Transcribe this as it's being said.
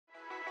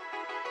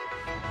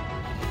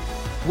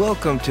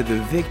Welcome to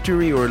the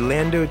Victory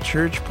Orlando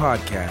Church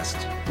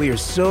podcast. We are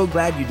so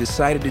glad you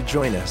decided to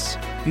join us.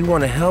 We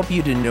want to help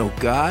you to know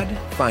God,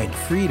 find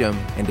freedom,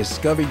 and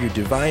discover your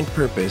divine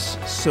purpose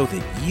so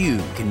that you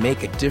can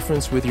make a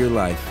difference with your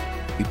life.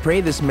 We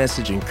pray this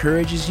message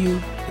encourages you,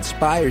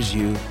 inspires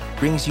you,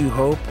 brings you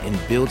hope, and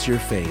builds your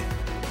faith.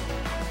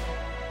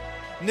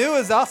 New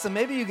is awesome.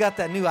 Maybe you got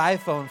that new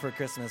iPhone for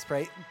Christmas.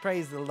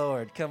 Praise the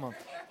Lord. Come on.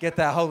 Get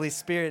that Holy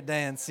Spirit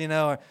dance,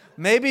 or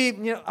maybe,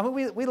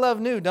 we love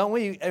new, don't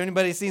we?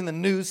 Anybody seen the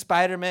new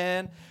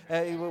Spider-Man?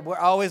 We're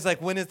always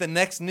like, when is the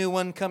next new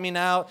one coming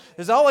out?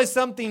 There's always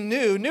something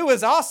new. New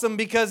is awesome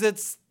because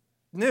it's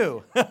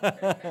new.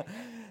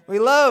 We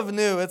love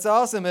new. It's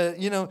awesome.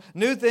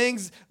 New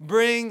things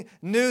bring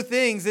new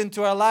things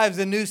into our lives,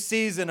 a new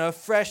season, a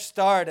fresh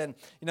start. And,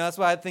 that's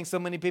why I think so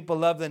many people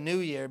love the new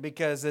year,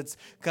 because it's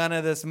kind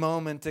of this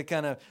moment to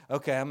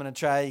I'm going to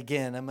try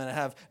again. I'm going to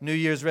have New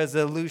Year's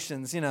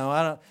resolutions.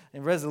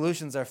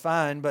 Resolutions are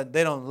fine, but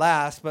they don't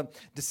last. But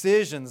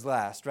decisions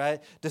last,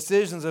 right?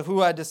 Decisions of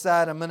who I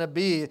decide I'm going to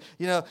be.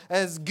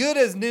 As good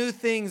as new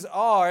things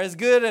are, as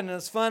good and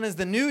as fun as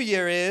the new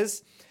year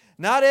is,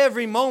 not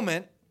every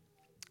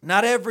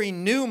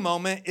new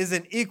moment is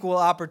an equal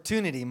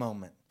opportunity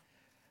moment.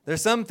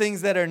 There's some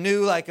things that are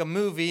new, like a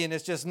movie, and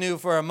it's just new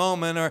for a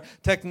moment, or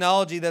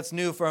technology that's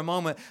new for a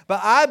moment. But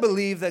I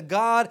believe that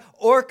God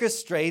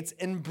orchestrates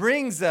and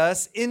brings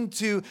us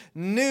into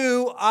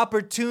new,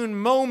 opportune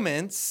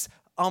moments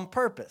on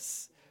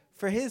purpose,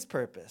 for His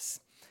purpose.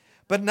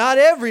 But not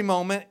every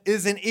moment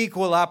is an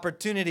equal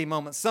opportunity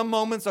moment. Some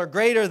moments are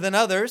greater than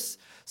others.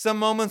 Some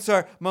moments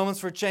are moments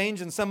for change,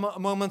 and some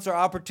moments are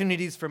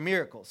opportunities for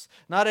miracles.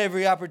 Not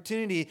every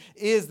opportunity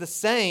is the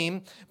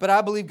same, but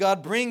I believe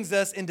God brings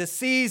us into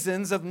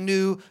seasons of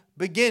new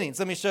beginnings.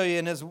 Let me show you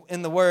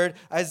in the Word,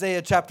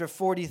 Isaiah chapter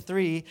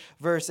 43,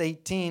 verse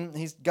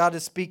 18. God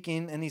is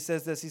speaking, and He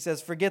says this. He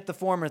says, "Forget the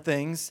former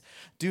things.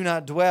 Do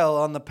not dwell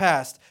on the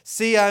past.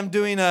 See, I'm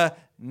doing a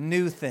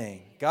new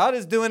thing." God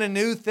is doing a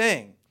new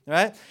thing.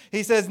 Right?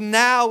 He says,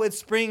 now it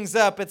springs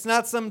up. It's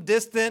not some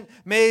distant,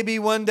 maybe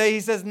one day.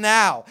 He says,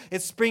 now.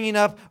 It's springing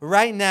up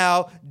right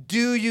now.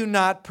 Do you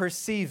not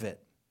perceive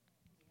it?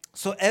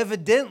 So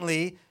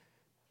evidently,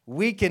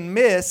 we can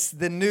miss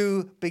the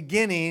new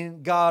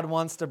beginning God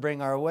wants to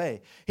bring our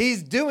way.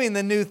 He's doing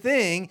the new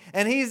thing,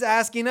 and He's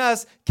asking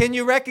us, can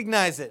you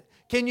recognize it?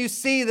 Can you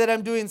see that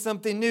I'm doing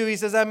something new? He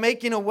says, I'm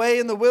making a way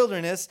in the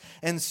wilderness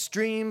and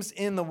streams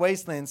in the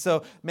wasteland.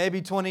 So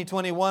maybe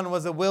 2021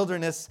 was a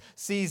wilderness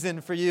season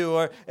for you,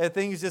 or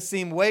things just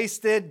seem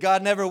wasted.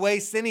 God never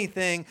wastes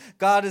anything.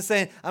 God is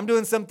saying, I'm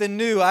doing something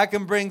new. I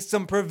can bring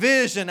some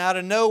provision out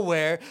of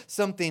nowhere,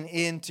 something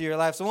into your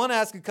life. So I want to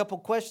ask a couple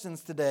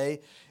questions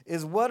today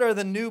is, what are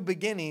the new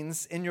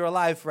beginnings in your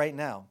life right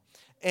now?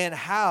 And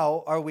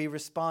how are we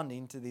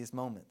responding to these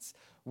moments?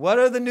 What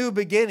are the new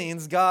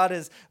beginnings God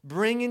is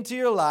bringing to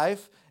your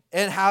life,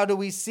 and how do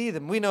we see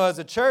them? We know as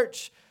a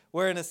church,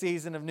 we're in a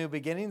season of new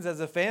beginnings. As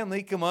a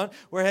family, come on,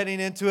 we're heading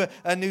into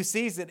a new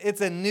season.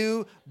 It's a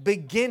new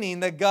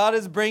beginning that God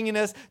is bringing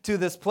us to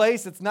this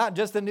place. It's not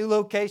just a new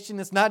location.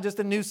 It's not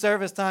just a new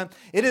service time.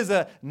 It is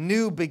a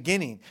new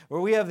beginning where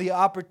we have the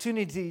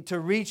opportunity to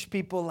reach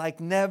people like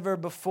never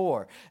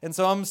before. And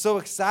so I'm so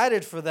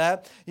excited for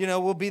that.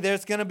 We'll be there.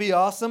 It's going to be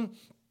awesome.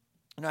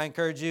 And I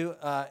encourage you,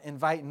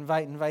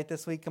 invite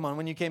this week. Come on,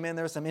 when you came in,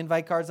 there were some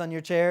invite cards on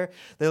your chair.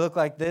 They look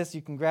like this.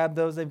 You can grab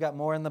those. They've got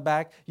more in the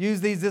back.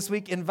 Use these this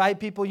week. Invite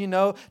people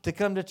to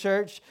come to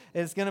church.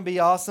 It's going to be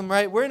awesome,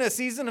 right? We're in a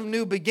season of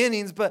new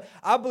beginnings, but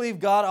I believe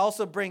God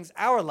also brings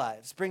our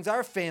lives, brings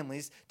our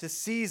families to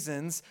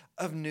seasons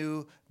of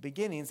new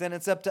beginnings. And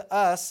it's up to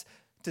us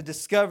to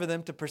discover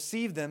them, to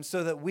perceive them,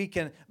 so that we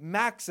can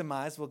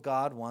maximize what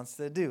God wants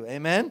to do.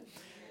 Amen?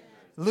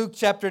 Luke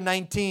chapter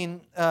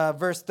 19,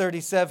 verse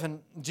 37,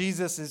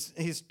 Jesus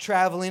he's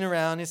traveling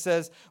around. He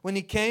says, when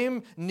He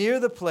came near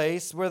the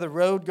place where the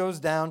road goes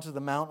down to the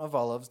Mount of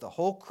Olives, the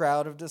whole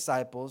crowd of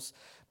disciples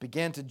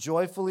began to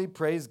joyfully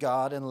praise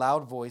God in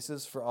loud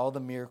voices for all the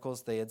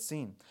miracles they had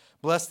seen.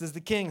 Blessed is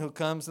the King who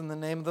comes in the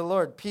name of the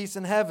Lord. Peace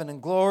in heaven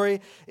and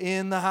glory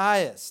in the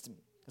highest.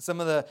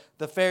 Some of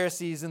the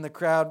Pharisees in the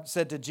crowd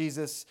said to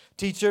Jesus,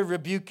 "Teacher,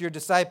 rebuke your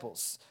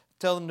disciples.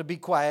 Tell them to be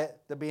quiet.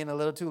 They're being a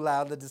little too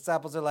loud." The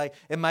disciples are like,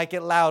 it might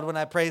get loud when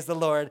I praise the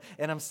Lord,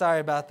 and I'm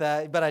sorry about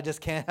that, but I just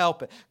can't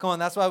help it. Come on,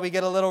 that's why we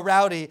get a little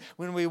rowdy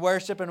when we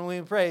worship and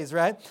when we praise,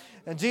 right?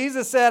 And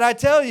Jesus said, I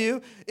tell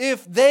you,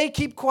 if they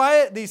keep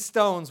quiet, these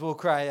stones will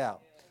cry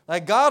out.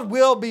 Like, God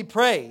will be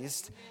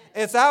praised.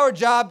 It's our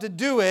job to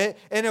do it,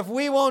 and if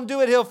we won't do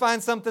it, He'll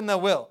find something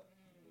that will.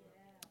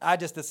 I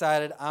just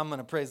decided I'm going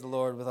to praise the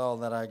Lord with all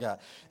that I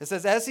got. It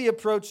says, as He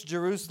approached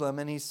Jerusalem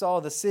and He saw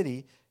the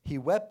city, He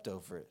wept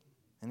over it.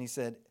 And He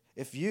said,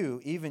 if you,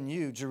 even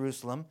you,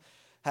 Jerusalem,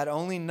 had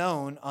only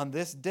known on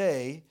this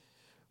day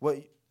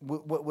what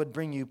would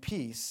bring you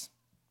peace,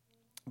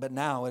 but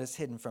now it is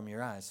hidden from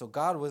your eyes. So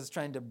God was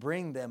trying to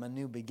bring them a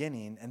new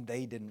beginning, and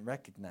they didn't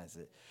recognize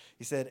it.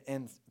 He said,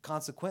 and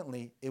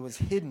consequently, it was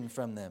hidden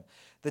from them.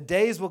 The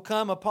days will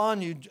come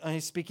upon you,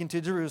 he's speaking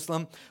to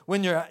Jerusalem,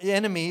 when your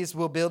enemies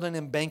will build an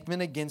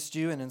embankment against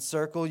you and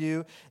encircle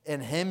you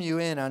and hem you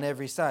in on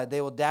every side.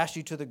 They will dash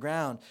you to the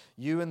ground,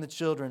 you and the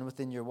children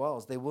within your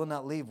walls. They will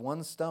not leave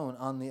one stone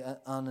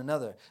on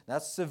another.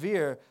 That's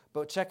severe,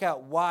 but check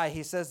out why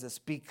he says this.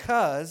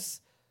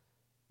 Because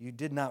you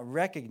did not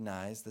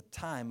recognize the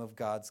time of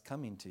God's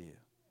coming to you.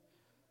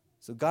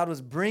 So God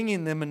was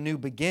bringing them a new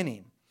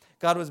beginning.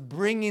 God was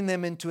bringing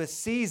them into a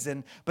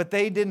season, but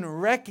they didn't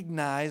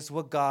recognize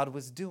what God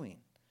was doing.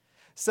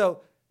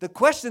 So the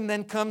question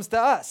then comes to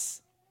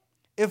us.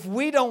 If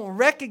we don't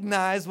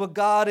recognize what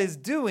God is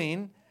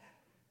doing,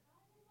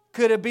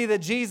 could it be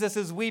that Jesus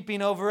is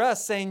weeping over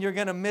us, saying you're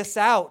going to miss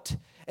out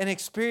and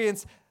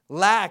experience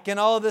lack and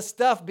all of this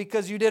stuff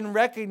because you didn't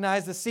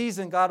recognize the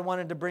season God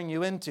wanted to bring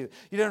you into?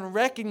 You didn't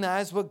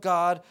recognize what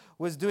God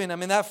was doing. I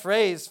mean, that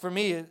phrase for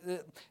me,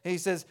 he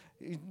says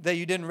that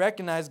you didn't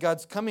recognize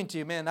God's coming to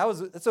you. Man,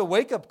 it's a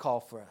wake-up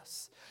call for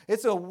us.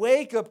 It's a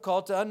wake-up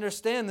call to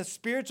understand the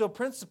spiritual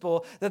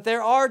principle that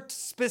there are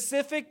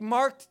specific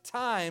marked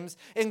times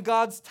in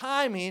God's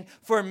timing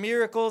for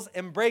miracles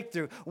and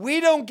breakthrough. We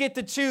don't get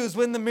to choose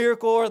when the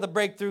miracle or the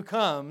breakthrough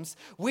comes.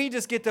 We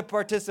just get to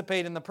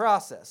participate in the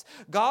process.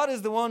 God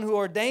is the one who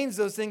ordains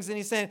those things, and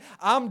he's saying,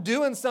 I'm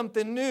doing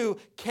something new.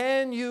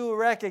 Can you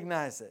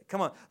recognize it?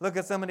 Come on, look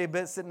at somebody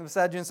sitting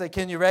beside you and say,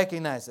 can you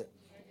recognize it?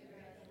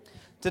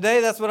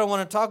 Today, that's what I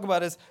want to talk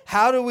about is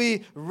how do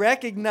we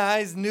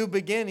recognize new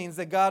beginnings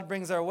that God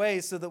brings our way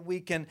so that we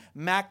can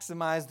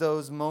maximize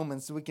those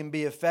moments, so we can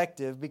be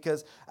effective.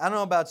 Because I don't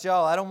know about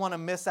y'all, I don't want to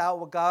miss out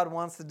what God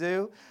wants to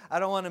do. I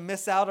don't want to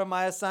miss out on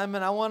my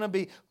assignment. I want to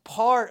be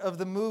part of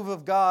the move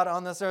of God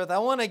on this earth. I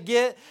want to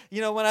get,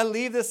 when I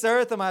leave this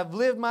earth and I've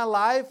lived my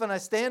life and I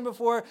stand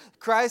before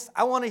Christ,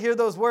 I want to hear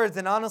those words.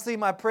 And honestly,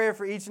 my prayer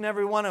for each and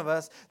every one of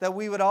us, that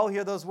we would all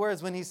hear those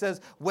words when he says,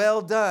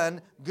 well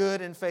done,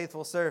 good and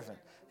faithful servant.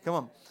 Come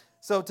on.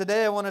 So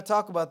today I want to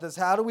talk about this.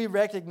 How do we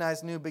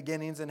recognize new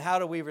beginnings and how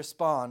do we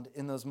respond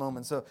in those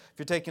moments? So if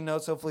you're taking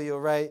notes, hopefully you'll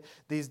write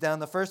these down.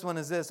 The first one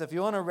is this. If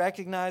you want to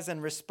recognize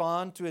and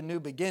respond to a new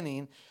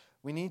beginning,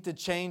 we need to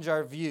change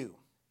our view.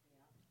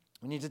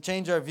 We need to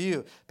change our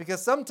view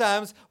because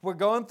sometimes we're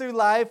going through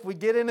life, we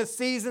get in a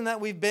season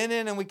that we've been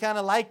in and we kind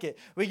of like it.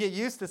 We get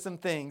used to some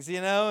things,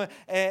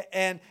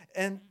 and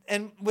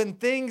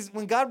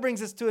when God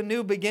brings us to a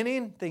new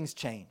beginning, things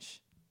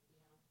change.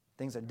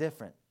 Things are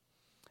different.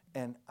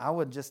 And I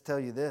would just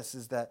tell you this,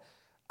 is that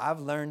I've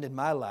learned in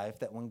my life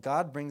that when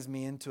God brings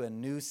me into a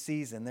new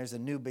season, there's a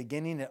new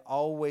beginning, it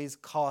always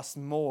costs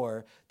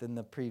more than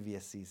the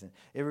previous season.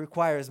 It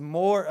requires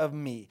more of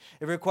me.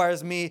 It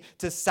requires me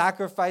to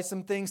sacrifice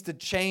some things, to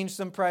change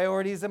some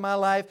priorities in my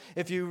life.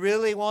 If you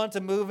really want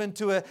to move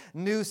into a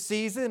new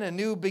season, a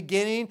new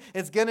beginning,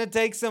 it's going to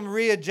take some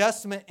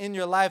readjustment in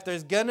your life.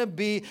 There's going to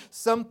be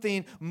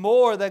something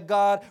more that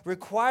God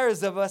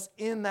requires of us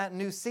in that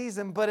new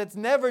season, but it's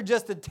never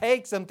just to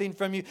take something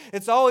from you.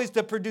 It's always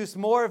to produce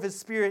more of His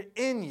Spirit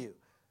in you.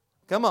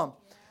 Come on.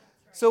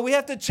 So we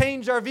have to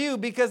change our view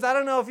because I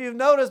don't know if you've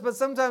noticed, but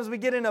sometimes we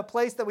get in a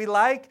place that we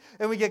like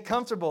and we get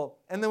comfortable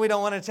and then we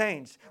don't want to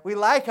change. We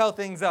like how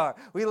things are.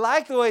 We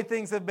like the way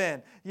things have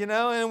been,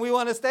 and we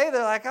want to stay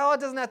there like, oh,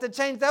 it doesn't have to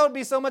change. That would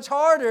be so much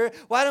harder.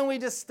 Why don't we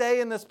just stay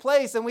in this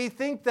place? And we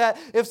think that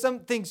if some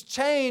things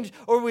change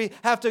or we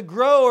have to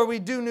grow or we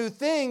do new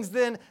things,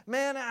 then,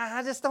 man,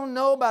 I just don't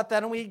know about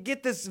that. And we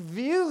get this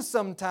view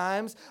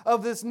sometimes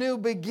of this new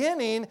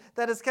beginning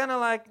that is kind of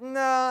like, no,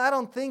 I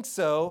don't think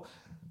so.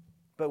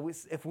 But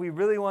if we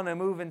really want to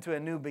move into a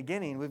new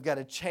beginning, we've got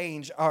to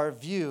change our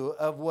view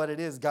of what it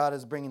is God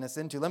is bringing us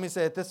into. Let me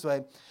say it this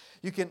way.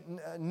 You can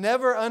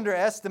never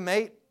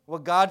underestimate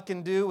what God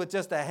can do with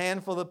just a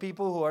handful of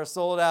people who are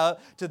sold out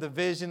to the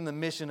vision, the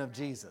mission of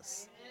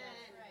Jesus.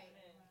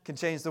 Can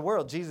change the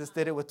world. Jesus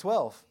did it with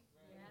 12.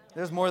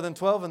 There's more than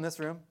 12 in this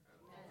room.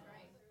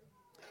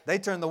 They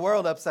turned the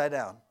world upside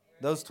down,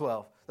 those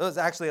 12. Those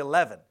actually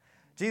 11.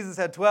 Jesus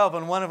had 12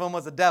 and one of them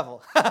was a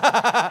devil.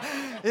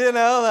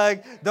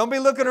 Don't be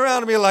looking around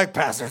and be like,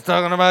 Pastor's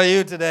talking about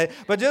you today.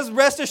 But just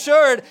rest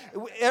assured,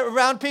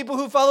 around people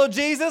who follow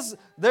Jesus,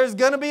 there's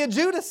going to be a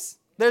Judas.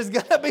 There's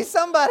going to be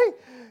somebody.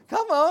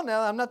 Come on.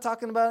 Now, I'm not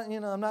talking about,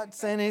 I'm not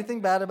saying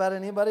anything bad about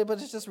anybody,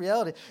 but it's just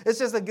reality. It's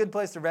just a good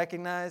place to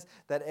recognize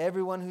that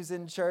everyone who's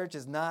in church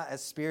is not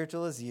as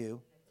spiritual as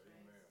you.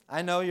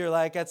 I know you're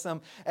like at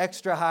some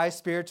extra high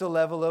spiritual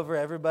level over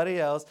everybody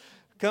else.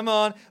 Come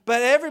on.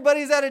 But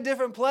everybody's at a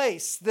different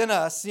place than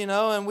us,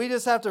 and we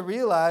just have to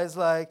realize,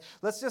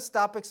 let's just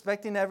stop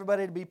expecting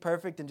everybody to be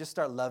perfect and just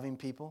start loving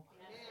people.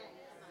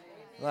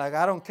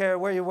 I don't care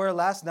where you were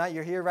last night,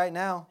 you're here right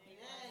now.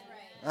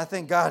 I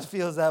think God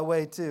feels that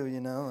way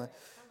too,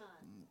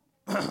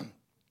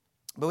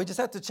 But we just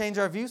have to change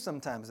our view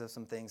sometimes of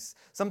some things.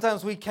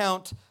 Sometimes we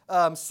count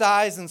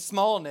size and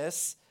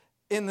smallness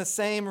in the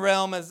same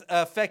realm as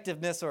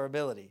effectiveness or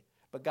ability.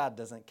 But God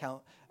doesn't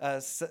count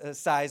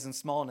size and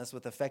smallness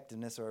with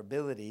effectiveness or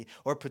ability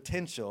or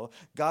potential.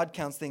 God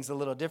counts things a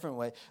little different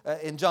way.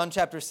 In John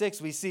chapter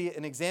 6, we see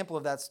an example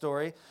of that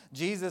story.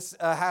 Jesus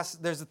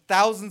there's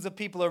thousands of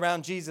people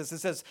around Jesus. It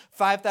says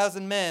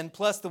 5,000 men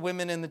plus the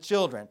women and the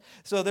children.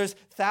 So there's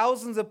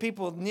thousands of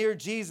people near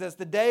Jesus.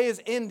 The day is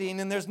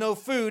ending and there's no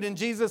food. And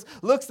Jesus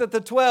looks at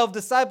the 12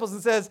 disciples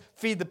and says,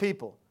 feed the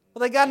people. Well,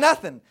 they got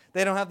nothing.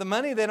 They don't have the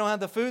money. They don't have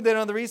the food. They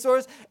don't have the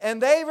resource.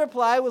 And they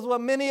reply with what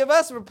many of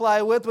us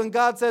reply with when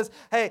God says,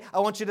 hey,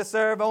 I want you to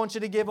serve. I want you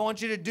to give. I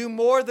want you to do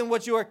more than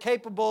what you are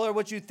capable or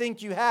what you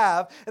think you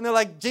have. And they're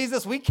like,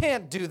 Jesus, we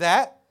can't do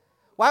that.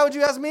 Why would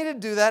you ask me to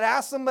do that?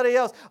 Ask somebody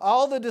else.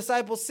 All the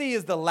disciples see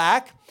is the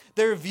lack.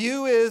 Their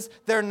view is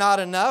they're not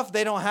enough.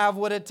 They don't have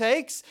what it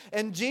takes.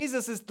 And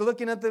Jesus is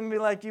looking at them and be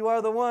like, you are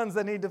the ones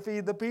that need to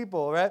feed the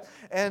people, right?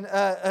 And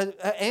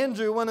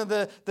Andrew, one of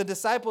the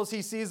disciples,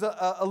 he sees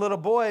a little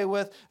boy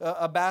with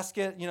a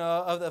basket,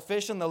 of the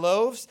fish and the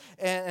loaves.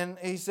 And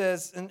he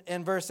says,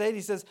 in verse 8,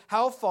 he says,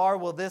 how far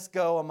will this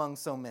go among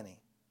so many?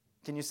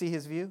 Can you see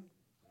his view?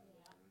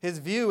 His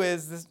view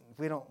is this,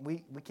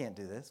 we can't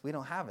do this. We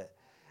don't have it.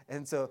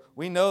 And so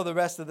we know the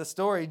rest of the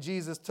story.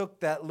 Jesus took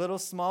that little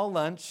small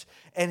lunch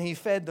and he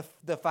fed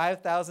the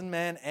 5,000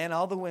 men and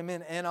all the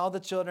women and all the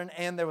children,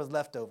 and there was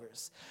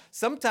leftovers.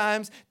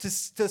 Sometimes to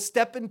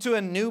step into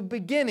a new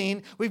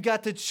beginning, we've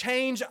got to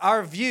change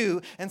our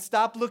view and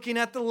stop looking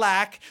at the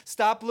lack,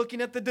 stop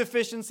looking at the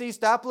deficiency,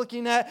 stop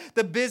looking at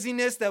the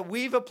busyness that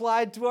we've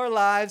applied to our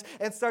lives,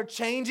 and start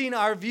changing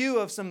our view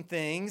of some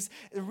things.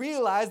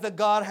 Realize that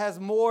God has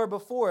more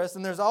before us,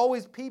 and there's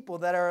always people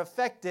that are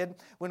affected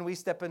when we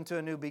step into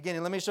a new beginning.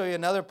 Let me show you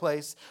another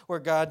place where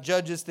God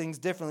judges things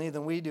differently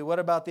than we do. What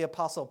about the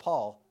Apostle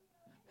Paul?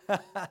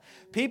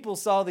 People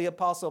saw the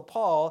Apostle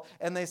Paul,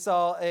 and they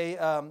saw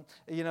a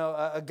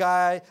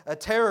guy, a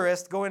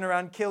terrorist, going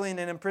around killing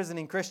and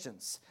imprisoning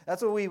Christians.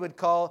 That's what we would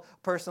call a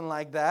person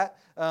like that,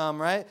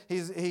 right?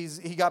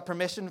 He got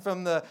permission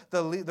from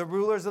the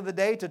rulers of the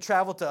day to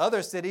travel to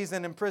other cities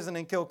and imprison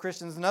and kill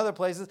Christians in other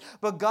places.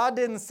 But God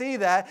didn't see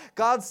that.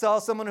 God saw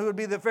someone who would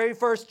be the very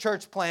first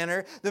church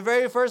planner, the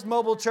very first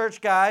mobile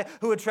church guy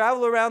who would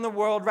travel around the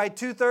world, write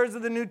 2/3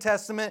 of the New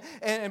Testament,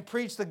 and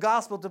preach the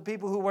gospel to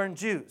people who weren't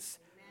Jews.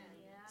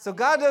 So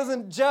God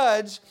doesn't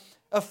judge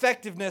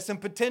effectiveness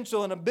and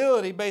potential and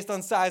ability based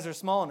on size or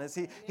smallness.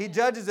 He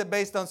judges it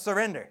based on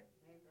surrender.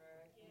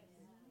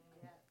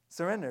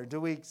 Surrender. Do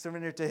we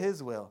surrender to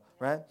His will,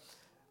 right?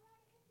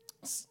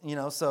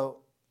 So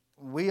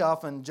we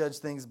often judge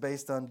things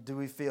based on, do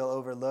we feel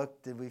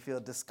overlooked? Did we feel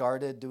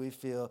discarded? Do we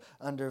feel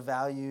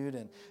undervalued?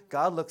 And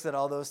God looks at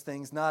all those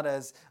things not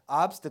as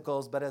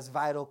obstacles, but as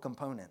vital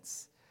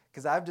components.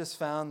 Because I've just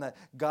found that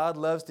God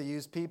loves to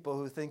use people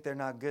who think they're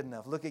not good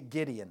enough. Look at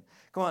Gideon.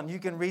 Come on, you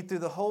can read through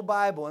the whole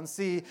Bible and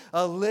see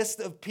a list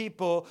of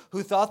people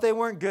who thought they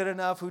weren't good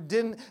enough, who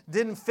didn't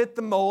fit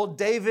the mold.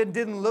 David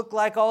didn't look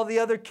like all the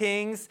other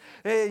kings.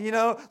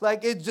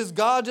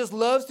 God just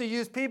loves to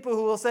use people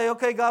who will say,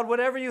 okay, God,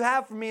 whatever you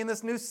have for me in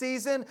this new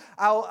season,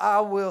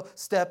 I will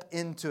step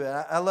into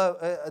it. I love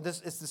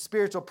this. It's the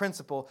spiritual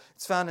principle.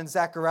 It's found in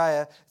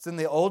Zechariah. It's in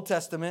the Old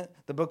Testament,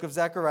 the book of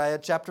Zechariah,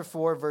 chapter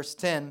 4, verse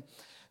 10.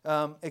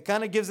 It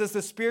kind of gives us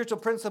a spiritual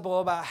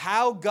principle about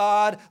how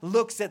God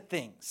looks at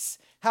things,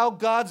 how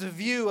God's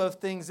view of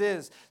things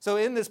is. So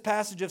in this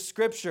passage of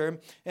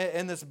Scripture,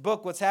 in this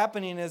book, what's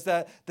happening is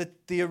that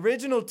the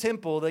original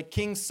temple that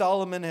King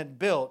Solomon had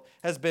built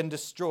has been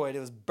destroyed. It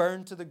was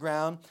burned to the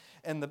ground.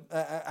 And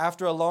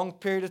after a long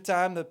period of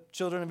time, the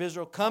children of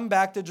Israel come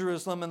back to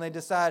Jerusalem and they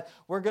decide,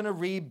 we're going to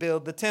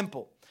rebuild the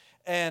temple.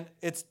 And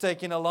it's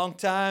taking a long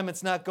time.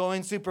 It's not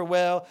going super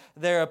well.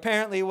 There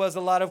apparently was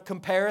a lot of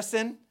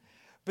comparison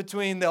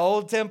between the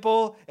old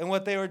temple and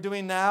what they were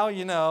doing now.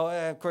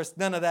 Of course,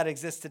 none of that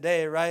exists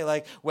today, right?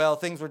 Like, well,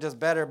 things were just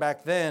better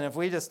back then. If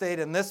we just stayed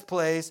in this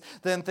place,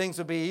 then things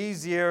would be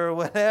easier or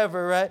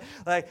whatever, right?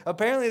 Like,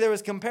 apparently there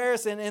was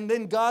comparison, and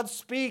then God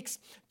speaks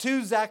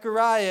to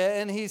Zechariah,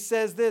 and he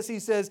says this. He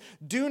says,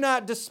 do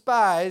not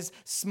despise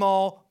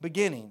small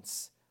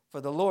beginnings,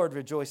 for the Lord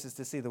rejoices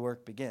to see the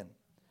work begin.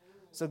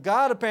 So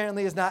God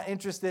apparently is not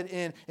interested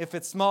in if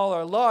it's small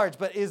or large,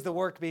 but is the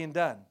work being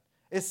done?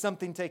 Is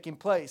something taking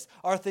place?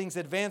 Are things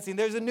advancing?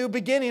 There's a new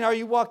beginning. Are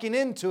you walking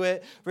into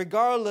it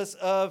regardless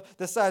of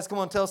the size? Come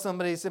on, tell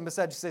somebody sitting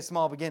beside you, say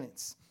small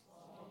beginnings.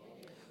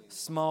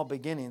 Small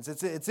beginnings.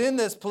 It's in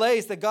this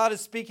place that God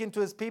is speaking to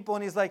His people,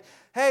 and He's like,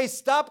 hey,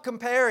 stop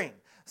comparing.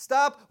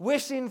 Stop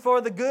wishing for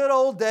the good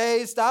old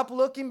days. Stop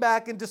looking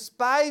back and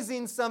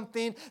despising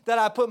something that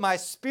I put my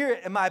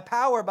spirit and my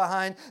power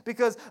behind.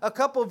 Because a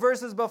couple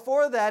verses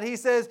before that, He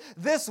says,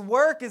 this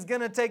work is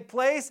going to take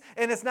place,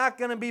 and it's not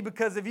going to be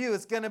because of you.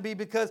 It's going to be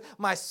because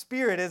my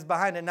spirit is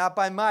behind it. Not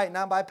by might,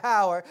 not by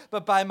power,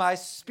 but by my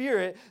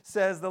spirit,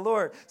 says the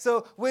Lord.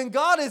 So when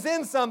God is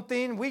in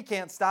something, we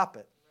can't stop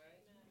it.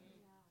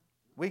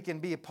 We can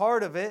be a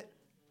part of it,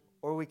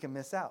 or we can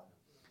miss out.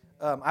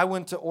 I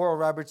went to Oral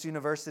Roberts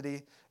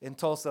University in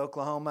Tulsa,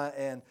 Oklahoma,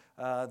 and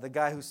the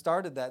guy who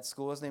started that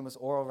school, his name was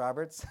Oral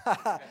Roberts,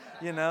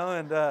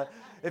 and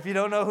If you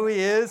don't know who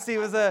he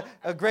was a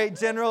great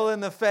general in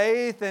the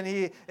faith, and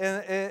he,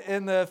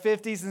 in the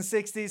 50s and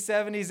 60s,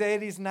 70s,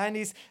 80s,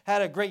 90s,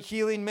 had a great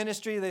healing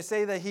ministry. They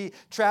say that he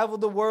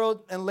traveled the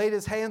world and laid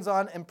his hands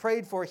on and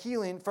prayed for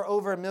healing for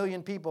over 1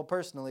 million people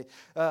personally,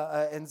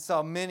 and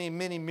saw many,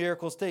 many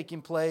miracles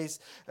taking place.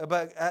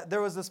 But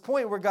there was this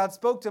point where God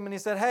spoke to him, and he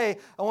said, hey,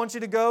 I want you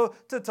to go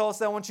to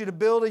Tulsa. I want you to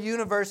build a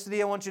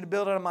university. I want you to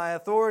build it on my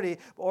authority.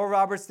 But Oral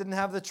Roberts didn't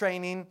have the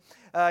training.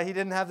 He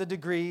didn't have the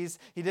degrees.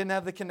 He didn't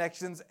have the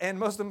connections. And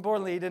most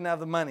importantly, he didn't have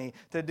the money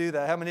to do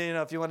that. How many of you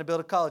know if you want to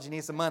build a college, you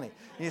need some money?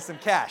 You need some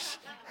cash.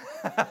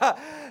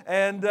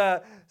 And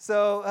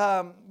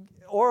so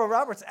Oral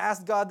Roberts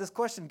asked God this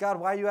question, God,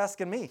 why are you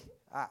asking me?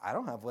 I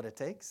don't have what it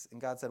takes.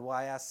 And God said, well,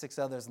 I asked 6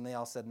 others, and they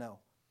all said no.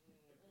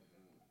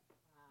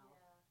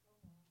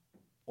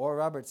 Oral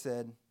Roberts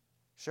said,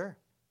 sure.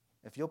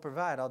 If you'll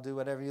provide, I'll do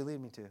whatever you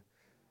lead me to.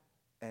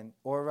 And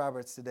Oral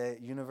Roberts today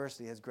at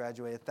university has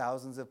graduated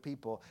thousands of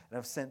people and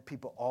have sent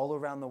people all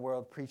around the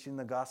world preaching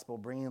the gospel,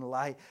 bringing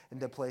light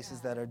into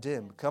places that are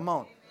dim. Come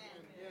on.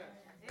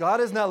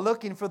 God is not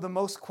looking for the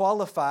most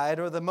qualified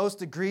or the most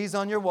degrees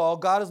on your wall.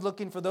 God is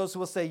looking for those who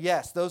will say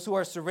yes, those who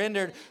are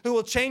surrendered, who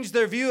will change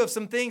their view of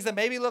some things that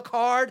maybe look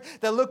hard,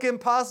 that look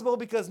impossible,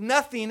 because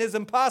nothing is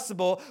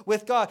impossible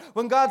with God.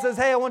 When God says,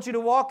 hey, I want you to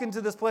walk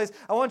into this place,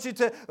 I want you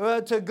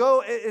to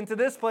go into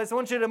this place, I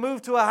want you to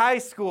move to a high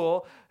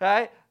school,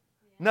 right?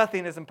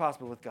 Nothing is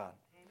impossible with God.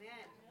 Amen.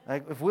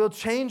 Like, if we'll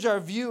change our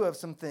view of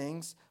some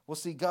things, we'll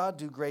see God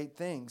do great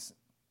things.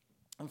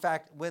 In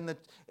fact,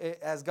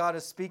 as God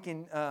is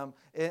speaking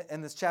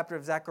in this chapter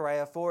of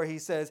Zechariah 4, he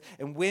says,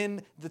 and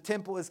when the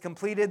temple is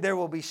completed, there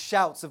will be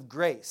shouts of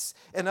grace.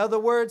 In other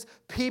words,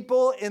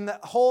 people in the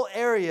whole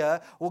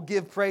area will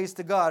give praise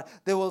to God.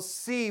 They will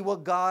see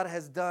what God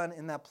has done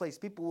in that place.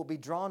 People will be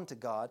drawn to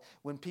God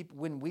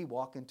when we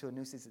walk into a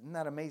new season. Isn't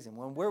that amazing?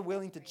 When we're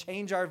willing to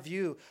change our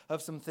view of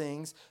some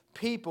things,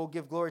 people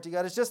give glory to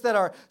God. It's just that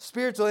our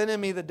spiritual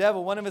enemy, the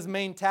devil, one of his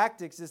main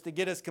tactics is to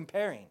get us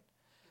comparing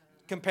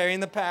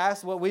the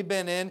past, what we've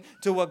been in,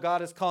 to what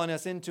God is calling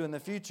us into in the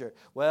future.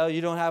 Well,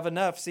 you don't have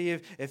enough. See,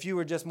 if you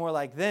were just more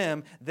like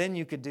them, then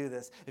you could do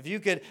this. If you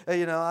could,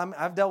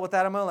 I've dealt with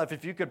that in my life.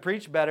 If you could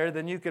preach better,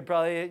 then you could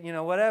probably,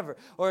 whatever.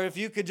 Or if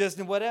you could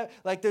just, whatever.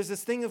 Like, there's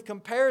this thing of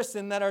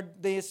comparison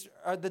that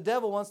the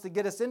devil wants to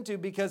get us into,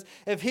 because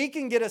if he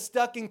can get us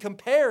stuck in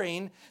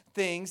comparing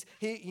things,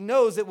 he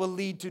knows it will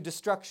lead to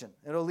destruction.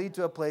 It'll lead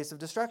to a place of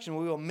destruction.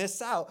 We will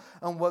miss out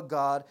on what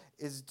God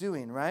is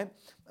doing, right?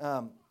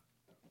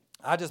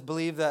 I just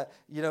believe that,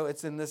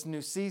 it's in this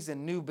new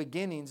season, new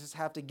beginnings just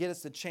have to get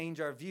us to change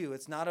our view.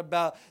 It's not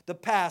about the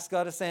past.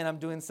 God is saying, I'm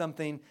doing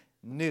something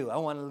new. I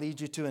want to lead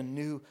you to a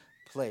new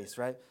place,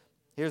 right?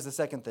 Here's the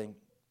second thing.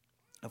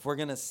 If we're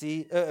going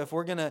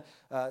to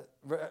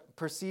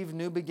perceive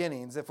new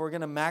beginnings, if we're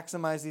going to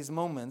maximize these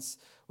moments,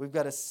 we've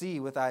got to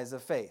see with eyes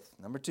of faith.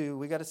 Number 2,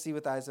 we got to see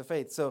with eyes of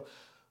faith. So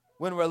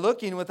when we're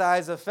looking with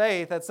eyes of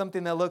faith at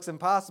something that looks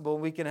impossible,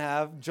 we can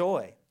have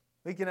joy.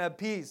 We can have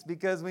peace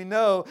because we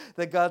know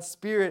that God's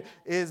Spirit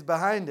is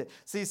behind it.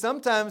 See,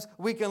 sometimes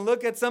we can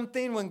look at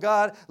something when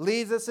God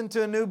leads us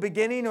into a new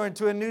beginning or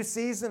into a new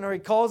season, or He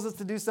calls us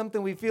to do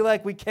something we feel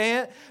like we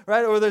can't,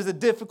 right? Or there's a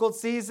difficult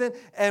season,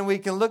 and we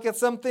can look at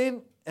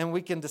something and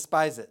we can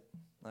despise it.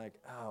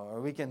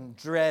 Or we can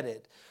dread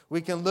it.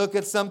 We can look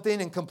at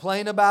something and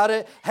complain about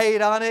it,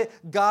 hate on it,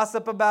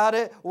 gossip about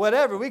it,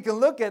 whatever. We can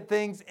look at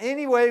things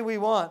any way we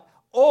want,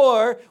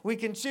 or we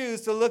can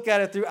choose to look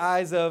at it through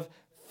eyes of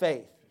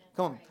faith.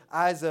 Come on,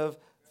 eyes of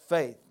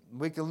faith.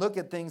 We can look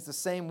at things the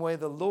same way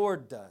the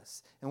Lord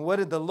does. And what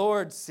did the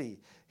Lord see?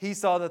 He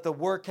saw that the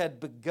work had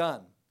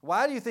begun.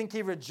 Why do you think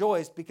He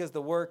rejoiced? Because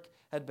the work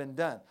had been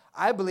done.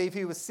 I believe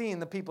He was seeing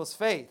the people's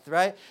faith,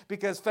 right?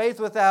 Because faith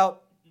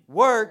without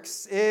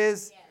works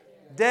is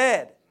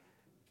dead.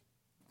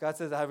 God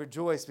says, I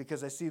rejoice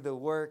because I see the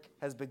work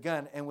has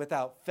begun. And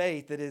without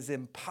faith, it is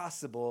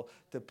impossible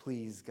to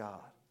please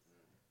God.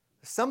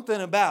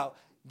 Something about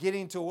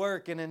getting to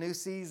work in a new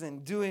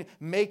season,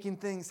 making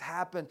things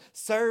happen,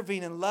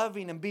 serving and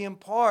loving and being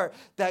part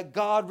that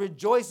God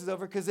rejoices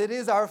over, because it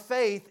is our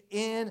faith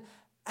in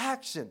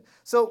action.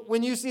 So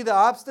when you see the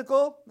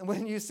obstacle,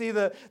 when you see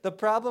the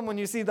problem, when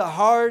you see the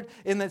hard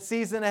in the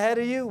season ahead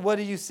of you, what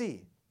do you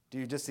see? Do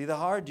you just see the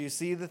hard? Do you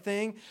see the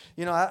thing?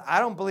 I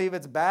don't believe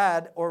it's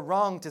bad or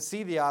wrong to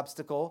see the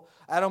obstacle.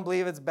 I don't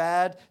believe it's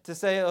bad to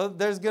say, oh,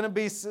 there's going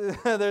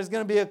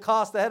to be a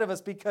cost ahead of us,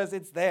 because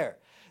it's there.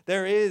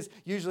 There is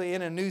usually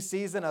in a new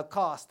season a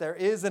cost. There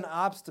is an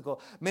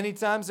obstacle. Many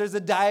times there's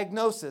a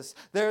diagnosis.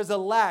 There's a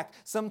lack.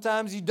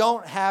 Sometimes you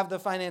don't have the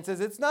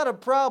finances. It's not a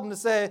problem to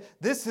say,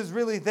 this is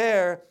really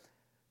there,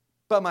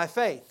 but my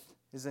faith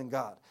is in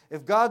God.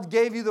 If God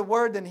gave you the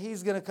word, then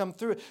he's going to come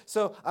through.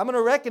 So I'm going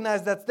to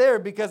recognize that's there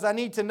because I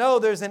need to know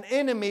there's an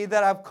enemy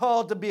that I've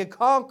called to be a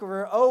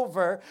conqueror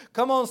over.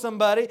 Come on,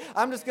 somebody.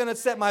 I'm just going to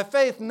set my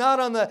faith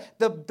not on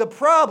the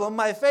problem.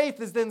 My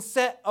faith is then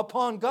set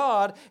upon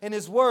God and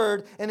his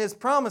word and his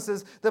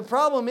promises. The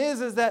problem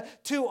is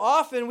that too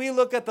often we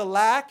look at the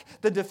lack,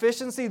 the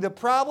deficiency, the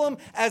problem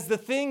as the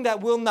thing that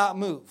will not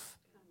move,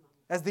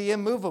 as the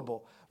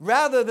immovable,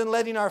 rather than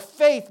letting our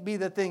faith be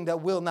the thing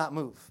that will not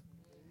move.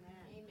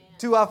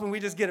 Too often we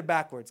just get it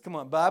backwards. Come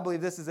on. But I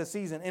believe this is a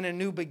season. In a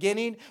new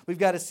beginning, we've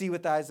got to see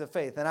with the eyes of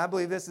faith. And I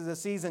believe this is a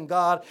season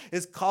God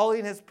is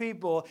calling his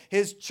people,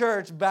 his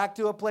church, back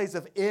to a place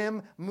of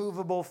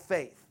immovable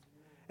faith.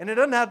 And it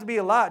doesn't have to be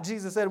a lot.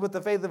 Jesus said with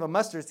the faith of a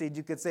mustard seed,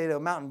 you could say to a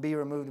mountain, be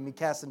removed and be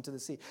cast into the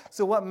sea.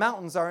 So what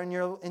mountains are in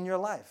your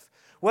life?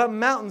 What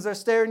mountains are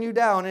staring you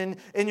down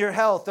in your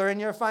health or in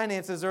your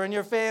finances or in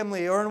your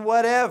family or in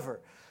whatever?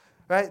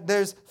 Right?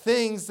 There's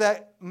things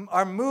that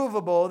are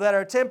movable, that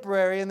are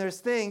temporary, and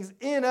there's things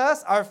in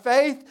us, our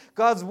faith,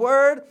 God's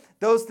word,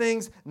 those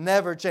things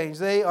never change.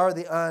 They are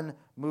the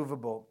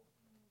unmovable.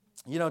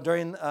 You know,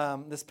 during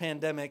this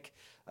pandemic,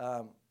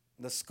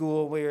 the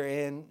school we were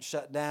in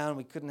shut down.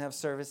 We couldn't have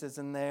services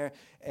in there.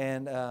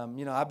 And,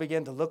 I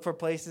began to look for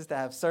places to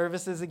have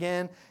services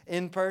again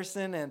in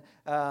person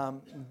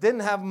and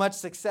didn't have much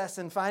success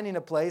in finding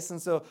a place. And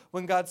so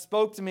when God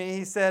spoke to me,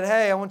 he said,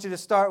 hey, I want you to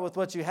start with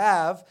what you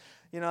have.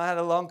 I had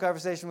a long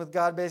conversation with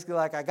God, basically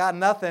like, I got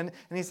nothing.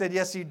 And he said,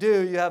 yes, you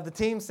do. You have the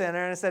team center.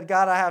 And I said,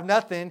 God, I have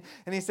nothing.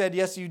 And he said,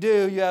 yes, you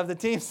do. You have the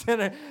team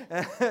center.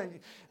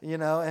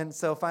 And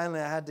so finally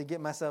I had to get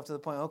myself to the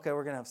point, okay,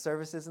 we're going to have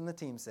services in the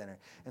team center.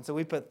 And so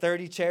we put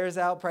 30 chairs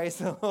out, praise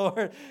the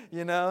Lord,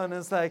 and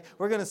it's like,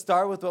 we're going to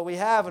start with what we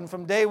have. And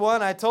from day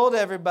one, I told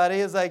everybody,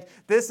 it's like,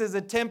 this is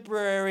a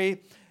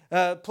temporary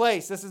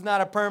place. This is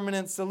not a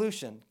permanent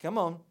solution. Come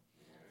on.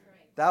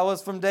 That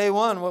was from day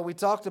one what we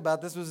talked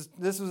about. This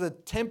was a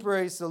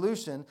temporary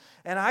solution.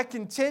 And I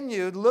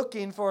continued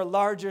looking for a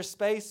larger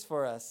space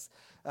for us.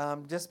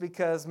 Just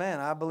because,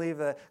 I believe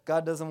that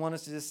God doesn't want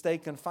us to just stay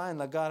confined.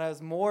 Like God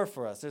has more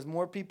for us. There's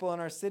more people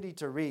in our city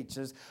to reach.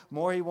 There's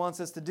more he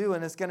wants us to do.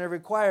 And it's going to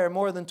require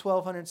more than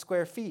 1,200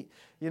 square feet.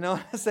 You know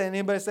what I'm saying?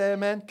 Anybody say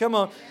amen? Come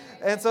on.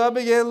 And so I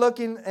began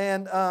looking.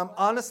 And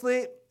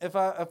honestly, if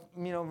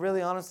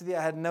really honest with you,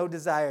 I had no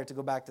desire to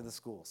go back to the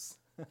schools.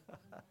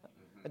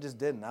 I just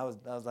didn't. I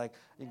was like,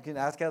 you can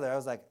ask Heather. I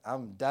was like,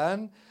 I'm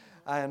done.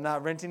 I am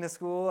not renting a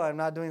school. I'm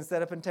not doing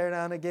setup and tear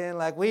down again.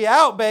 Like, we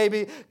out,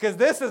 baby, because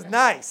this is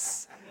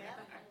nice.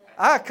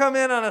 I come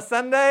in on a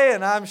Sunday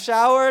and I'm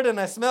showered and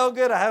I smell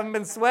good. I haven't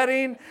been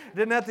sweating.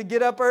 Didn't have to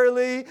get up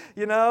early.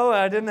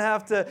 I didn't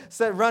have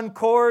to run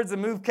cords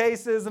and move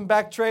cases and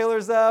back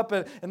trailers up.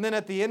 And then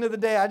at the end of the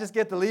day, I just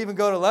get to leave and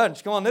go to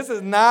lunch. Come on, this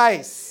is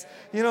nice.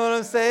 You know what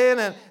I'm saying?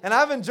 And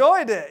I've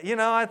enjoyed it.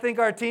 I think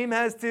our team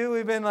has too.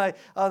 We've been like,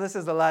 oh, this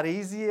is a lot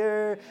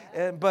easier.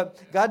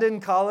 But God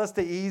didn't call us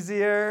to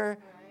easier.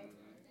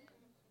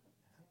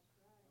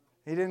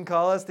 He didn't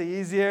call us to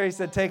easier. He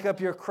said, take up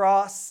your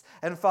cross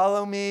and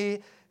follow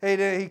me.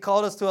 He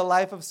called us to a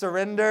life of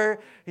surrender.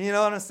 You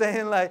know what I'm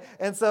saying?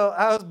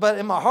 But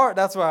in my heart,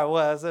 that's where I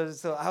was.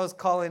 So I was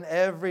calling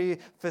every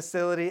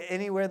facility,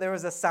 anywhere there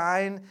was a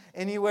sign,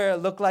 anywhere it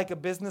looked like a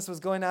business was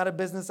going out of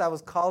business, I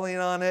was calling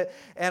on it.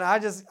 And I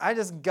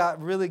just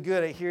got really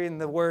good at hearing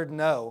the word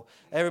no.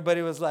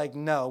 Everybody was like,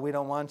 no, we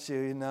don't want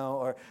you,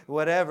 or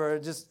whatever.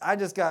 I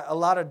just got a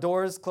lot of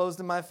doors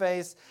closed in my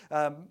face.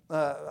 A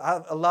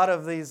lot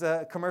of these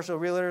commercial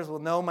realtors will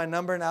know my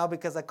number now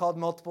because I called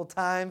multiple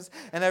times.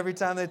 And every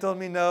time they told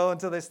me no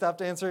until they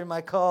stopped answering my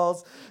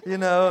calls,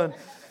 and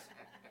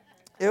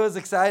it was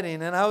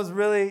exciting. And I was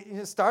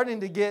really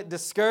starting to get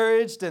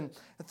discouraged. And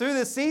through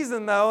this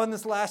season, though, in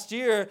this last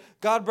year,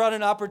 God brought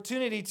an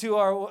opportunity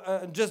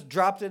to just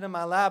dropped it in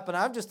my lap. And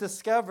I've just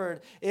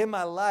discovered in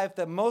my life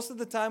that most of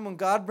the time when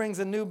God brings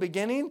a new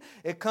beginning,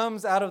 it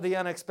comes out of the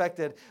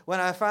unexpected.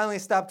 When I finally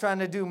stop trying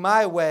to do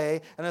my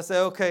way and I say,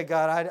 okay,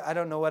 God, I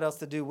don't know what else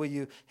to do. Will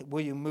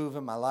you move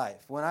in my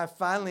life? When I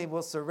finally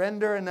will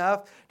surrender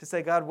enough to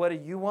say, God, what do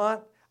you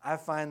want? I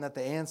find that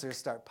the answers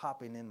start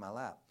popping in my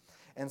lap.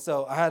 And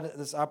so I had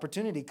this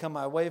opportunity come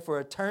my way for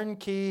a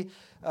turnkey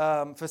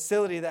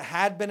facility that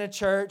had been a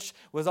church,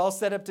 was all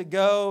set up to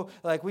go.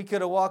 Like we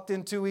could have walked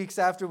in 2 weeks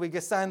after we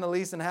signed the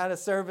lease and had a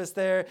service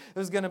there. It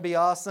was going to be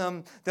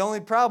awesome. The only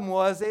problem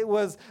was it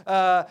was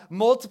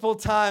multiple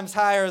times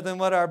higher than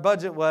what our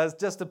budget was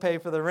just to pay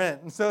for the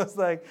rent. And so it's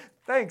like,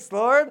 thanks,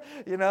 Lord.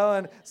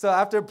 And so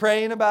after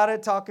praying about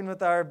it, talking with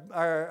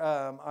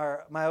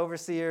my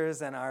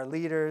overseers and our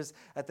leaders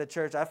at the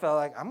church, I felt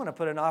like I'm going to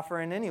put an offer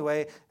in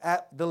anyway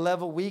at the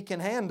level we can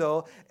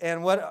handle.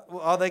 And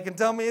all they can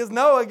tell me is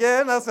no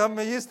again. I'm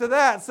used to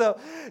that. So,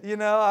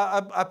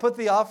 I put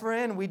the offer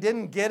in. We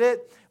didn't get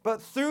it.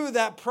 But through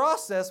that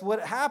process, what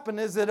happened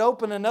is it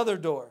opened another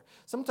door.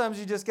 Sometimes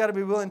you just got to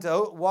be willing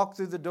to walk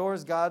through the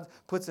doors God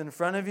puts in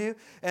front of you.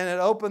 And it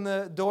opened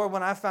the door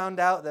when I found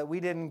out that we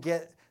didn't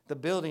get the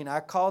building. I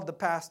called the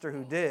pastor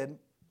who did.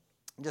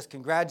 Just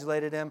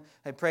congratulated him.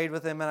 I prayed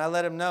with him, and I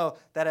let him know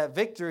that at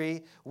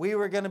Victory, we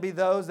were going to be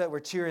those that were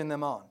cheering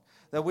them on.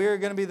 That we were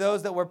going to be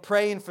those that were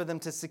praying for them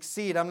to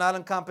succeed. I'm not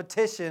in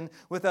competition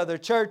with other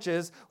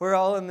churches. We're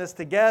all in this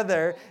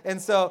together.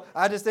 And so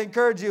I just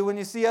encourage you, when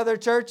you see other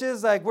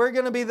churches, like, we're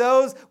going to be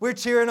those, we're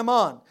cheering them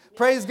on.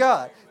 Praise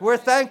God. We're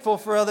thankful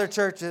for other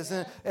churches.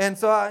 And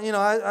so,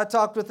 I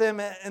talked with him,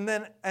 and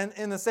then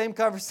in the same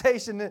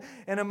conversation,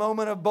 in a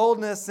moment of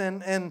boldness,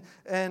 and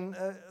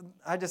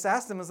I just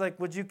asked him, I was like,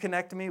 would you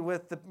connect me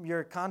with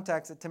your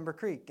contacts at Timber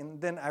Creek?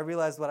 And then I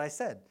realized what I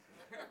said.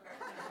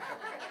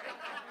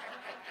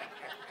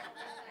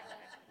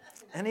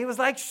 And he was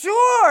like,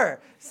 sure.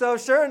 So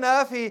sure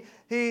enough, he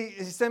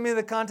sent me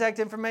the contact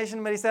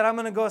information, but he said, I'm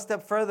going to go a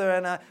step further,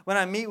 and when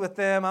I meet with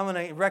them, I'm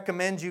going to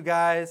recommend you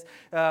guys.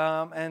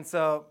 And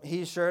so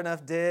he sure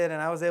enough did,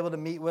 and I was able to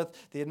meet with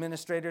the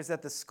administrators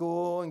at the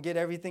school and get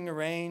everything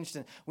arranged.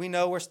 And we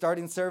know we're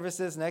starting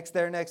services next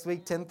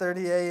week,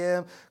 10:30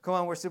 a.m. Come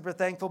on, we're super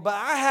thankful. But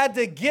I had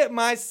to get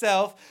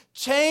myself,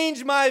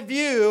 change my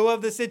view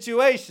of the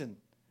situation.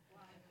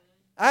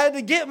 I had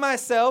to get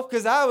myself,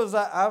 because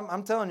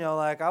I'm telling y'all,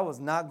 like, I was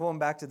not going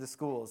back to the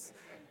schools.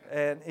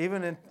 And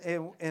even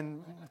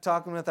in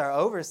talking with our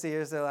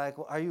overseers, they're like,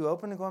 well, are you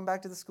open to going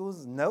back to the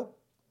schools? Nope.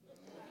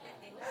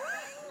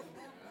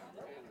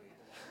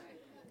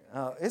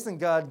 Oh, isn't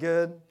God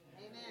good?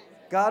 Amen.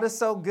 God is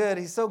so good.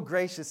 He's so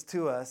gracious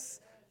to us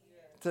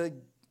to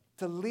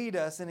lead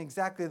us in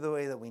exactly the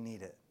way that we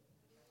need it.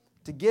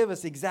 To give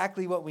us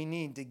exactly what we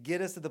need to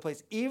get us to the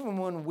place, even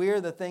when we're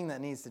the thing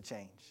that needs to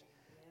change.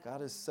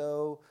 God is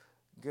so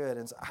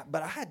good.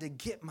 But I had to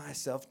get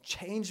myself,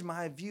 change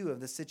my view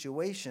of the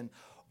situation,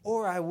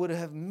 or I would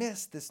have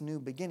missed this new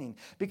beginning.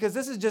 Because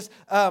this is just,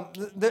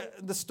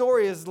 the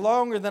story is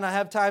longer than I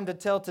have time to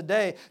tell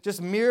today.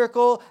 Just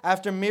miracle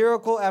after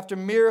miracle after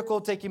miracle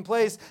taking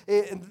place.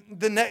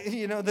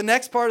 The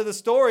next part of the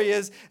story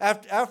is,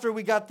 after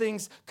we got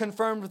things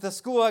confirmed with the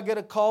school, I get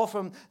a call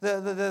from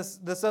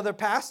this other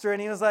pastor,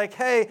 and he was like,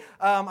 hey,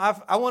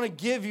 I want to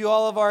give you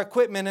all of our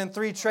equipment in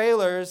 3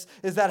 trailers.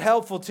 Is that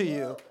helpful to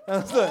you? I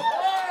was like,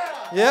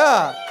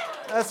 yeah,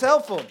 that's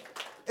helpful.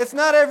 It's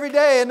not every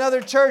day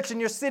another church in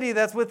your city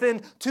that's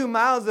within 2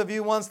 miles of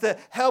you wants to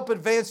help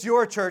advance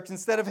your church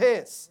instead of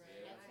his.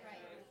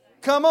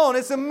 Come on,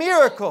 it's a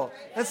miracle.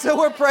 And so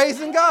we're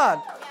praising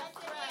God.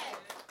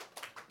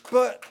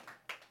 But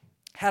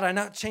had I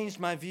not changed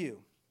my view,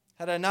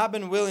 had I not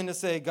been willing to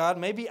say, God,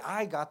 maybe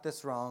I got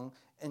this wrong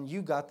and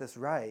you got this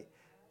right,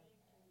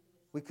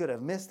 we could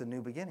have missed a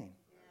new beginning.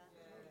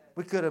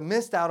 We could have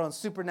missed out on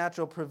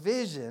supernatural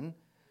provision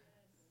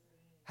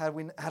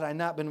had I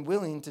not been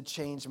willing to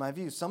change my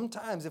view.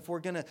 Sometimes if we're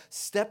going to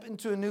step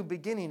into a new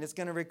beginning, it's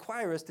going to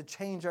require us to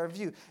change our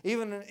view.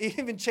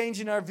 Even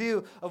changing our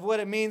view of what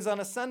it means on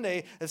a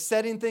Sunday, of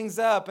setting things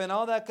up and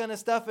all that kind of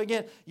stuff.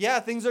 Again, yeah,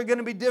 things are going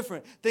to be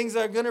different. Things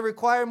are going to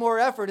require more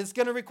effort. It's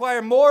going to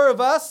require more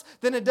of us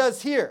than it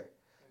does here.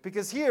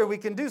 Because here we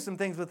can do some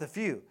things with a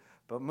few.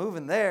 But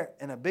moving there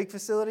in a big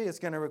facility, it's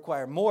going to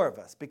require more of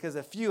us, because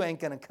a few ain't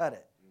going to cut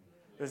it.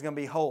 There's going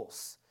to be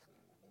holes.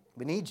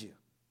 We need you.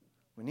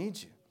 We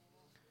need you.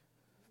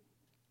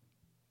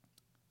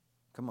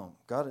 Come on,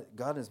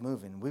 God is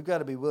moving. We've got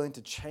to be willing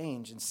to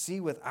change and see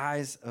with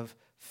eyes of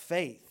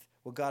faith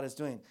what God is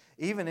doing,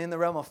 even in the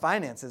realm of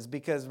finances,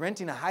 because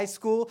renting a high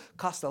school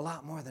costs a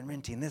lot more than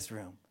renting this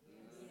room.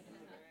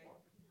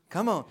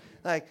 Come on,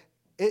 like,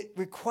 it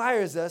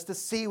requires us to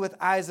see with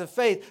eyes of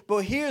faith.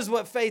 But here's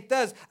what faith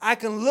does. I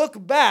can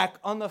look back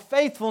on the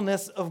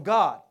faithfulness of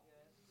God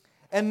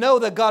and know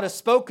that God has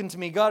spoken to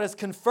me. God has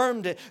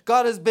confirmed it.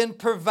 God has been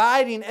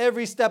providing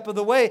every step of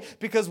the way,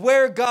 because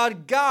where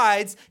God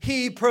guides,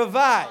 He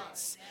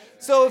provides.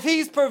 So if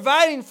He's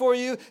providing for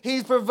you,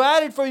 He's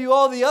provided for you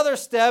all the other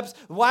steps.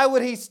 Why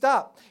would He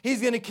stop?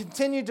 He's going to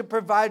continue to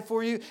provide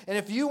for you. And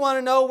if you want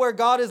to know where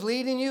God is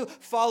leading you,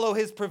 follow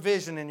His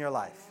provision in your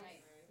life.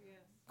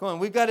 Come on,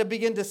 we've got to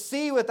begin to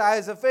see with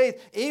eyes of faith.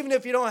 Even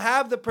if you don't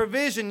have the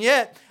provision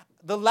yet,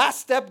 the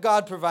last step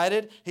God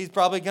provided, He's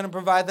probably going to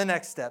provide the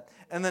next step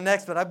and the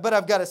next one. But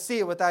I've got to see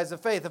it with eyes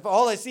of faith. If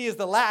all I see is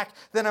the lack,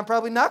 then I'm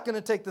probably not going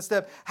to take the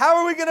step. How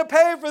are we going to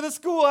pay for the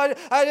school?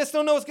 I just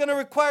don't know. It's going to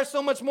require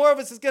so much more of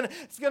us. It's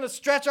going to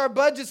stretch our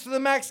budgets to the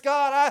max.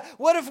 God,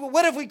 what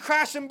if we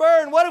crash and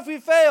burn? What if we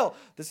fail?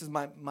 This is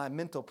my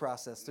mental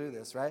process through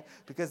this, right?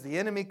 Because the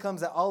enemy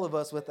comes at all of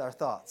us with our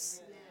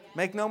thoughts.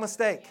 Make no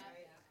mistake.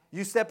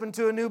 You step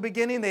into a new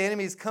beginning, the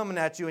enemy is coming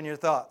at you in your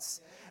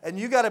thoughts. And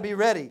you got to be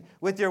ready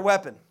with your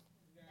weapon.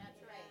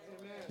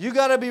 You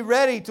got to be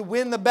ready to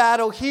win the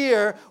battle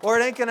here, or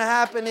it ain't going to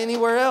happen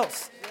anywhere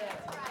else.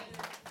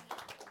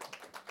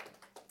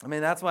 I mean,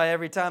 that's why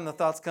every time the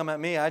thoughts come at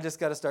me, I just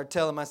got to start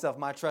telling myself,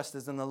 my trust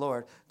is in the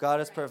Lord. God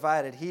has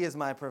provided. He is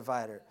my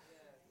provider.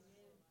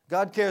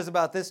 God cares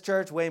about this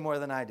church way more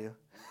than I do.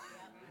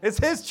 It's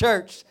His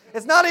church.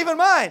 It's not even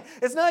mine.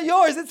 It's not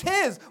yours. It's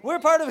His. We're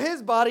part of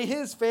His body,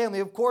 His family.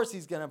 Of course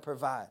He's going to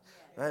provide.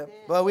 Right?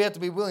 But we have to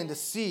be willing to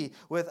see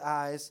with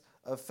eyes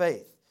of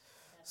faith.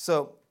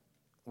 So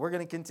We're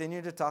going to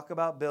continue to talk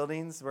about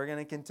buildings. We're going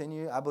to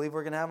continue. I believe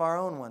we're going to have our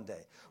own one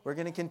day. We're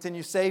going to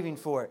continue saving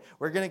for it.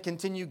 We're going to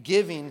continue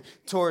giving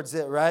towards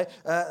it, right?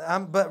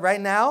 But right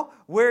now,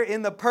 we're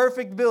in the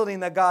perfect building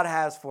that God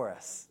has for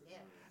us.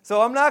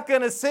 So I'm not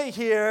going to sit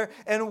here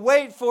and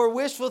wait for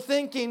wishful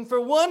thinking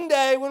for one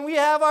day when we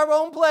have our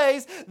own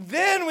place,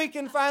 then we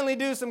can finally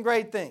do some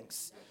great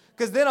things.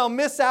 Because then I'll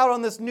miss out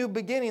on this new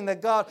beginning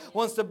that God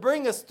wants to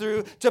bring us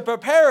through to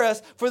prepare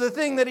us for the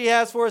thing that He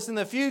has for us in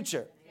the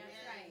future.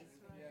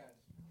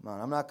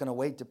 I'm not going to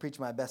wait to preach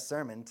my best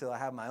sermon until I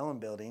have my own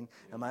building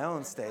and my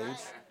own stage.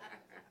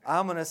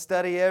 I'm going to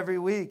study every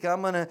week.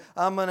 I'm going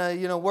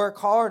to work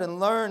hard and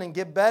learn and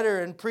get better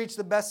and preach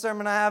the best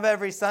sermon I have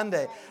every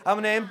Sunday. I'm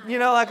going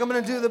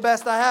to do the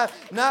best I have.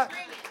 Not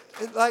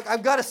like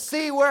I've got to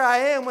see where I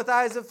am with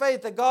eyes of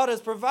faith, that God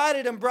has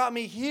provided and brought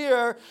me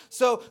here.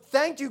 So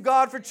thank you,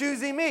 God, for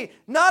choosing me.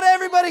 Not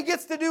everybody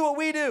gets to do what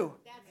we do.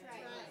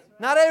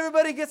 Not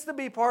everybody gets to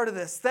be part of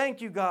this.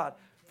 Thank you, God,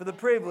 for the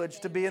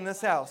privilege to be in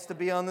this house, to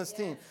be on this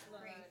team.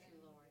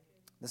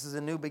 This is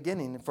a new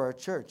beginning for our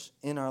church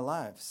in our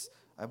lives.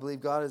 I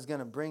believe God is going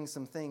to bring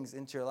some things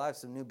into your life,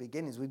 some new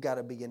beginnings. We've got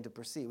to begin to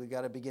proceed. We've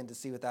got to begin to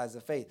see with eyes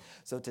of faith.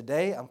 So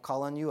today, I'm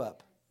calling you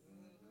up.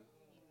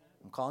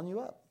 I'm calling you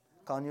up.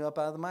 I'm calling you up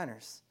out of the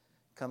minors,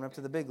 coming up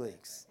to the big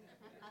leagues.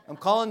 I'm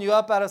calling you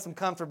up out of some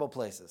comfortable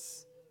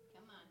places.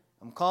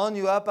 I'm calling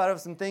you up out of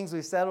some things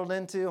we've settled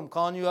into. I'm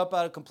calling you up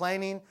out of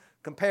complaining,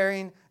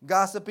 comparing,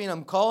 gossiping.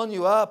 I'm calling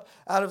you up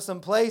out of some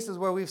places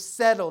where we've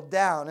settled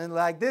down and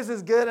like, this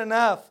is good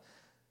enough.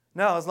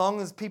 No, as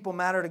long as people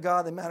matter to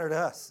God, they matter to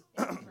us.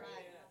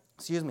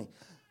 Excuse me.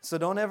 So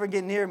don't ever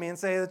get near me and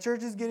say, the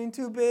church is getting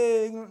too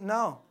big.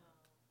 No.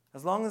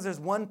 As long as there's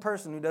one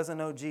person who doesn't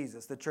know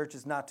Jesus, the church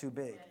is not too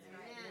big.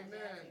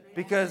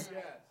 Because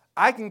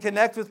I can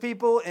connect with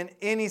people in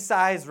any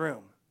size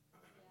room.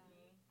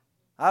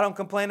 I don't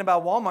complain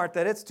about Walmart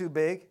that it's too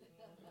big.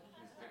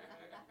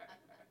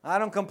 I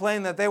don't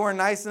complain that they weren't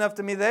nice enough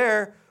to me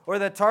there or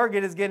that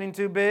Target is getting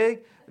too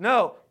big.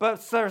 No, but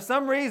for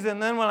some reason,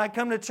 then when I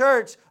come to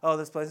church, oh,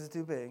 this place is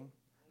too big.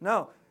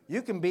 No,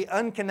 you can be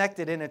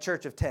unconnected in a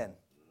church of 10.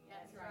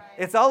 That's right.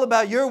 It's all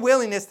about your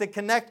willingness to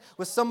connect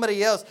with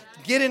somebody else.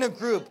 Get in a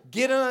group.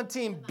 Get on a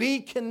team. Be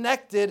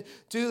connected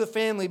to the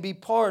family. Be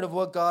part of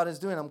what God is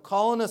doing. I'm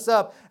calling us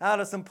up out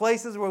of some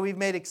places where we've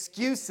made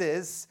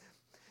excuses.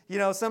 You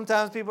know,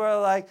 sometimes people are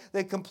like,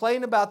 they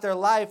complain about their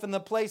life and the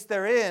place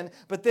they're in,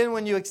 but then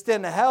when you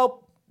extend the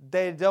help,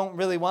 they don't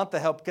really want the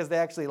help because they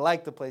actually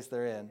like the place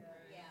they're in.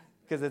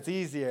 Because it's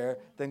easier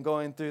than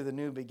going through the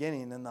new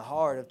beginning and the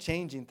heart of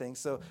changing things.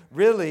 So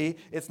really,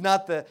 it's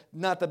not the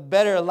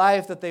better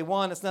life that they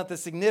want. It's not the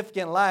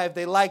significant life.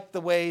 They like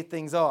the way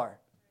things are.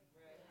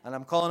 And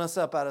I'm calling us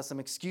up out of some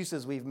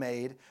excuses we've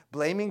made,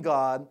 blaming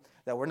God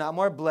that we're not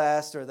more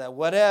blessed or that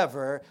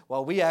whatever,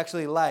 while we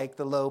actually like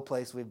the low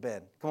place we've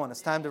been. Come on,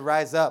 it's time to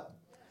rise up.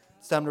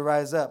 It's time to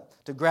rise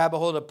up, to grab a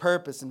hold of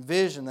purpose and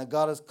vision that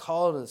God has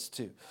called us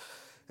to.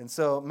 And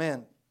so,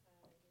 man,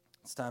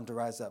 it's time to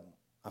rise up.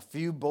 A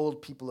few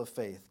bold people of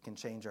faith can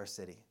change our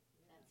city.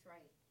 That's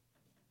right.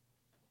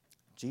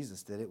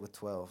 Jesus did it with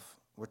 12.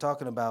 We're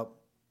talking about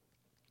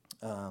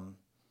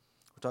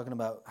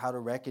how to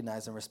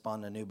recognize and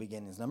respond to new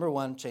beginnings. Number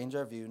one, change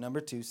our view. Number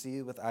two,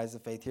 see with eyes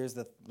of faith. Here's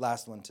the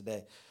last one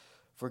today.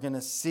 If we're going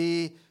to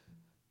see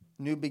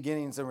new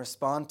beginnings and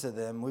respond to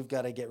them, we've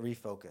got to get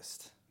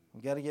refocused.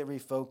 We've got to get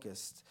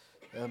refocused.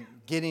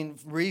 Getting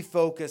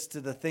refocused to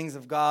the things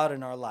of God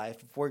in our life.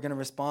 If we're going to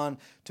respond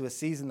to a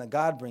season that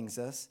God brings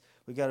us,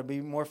 we've got to be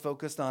more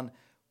focused on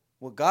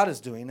what God is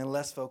doing and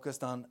less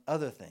focused on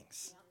other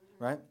things,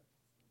 right?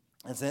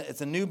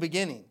 It's a new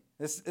beginning.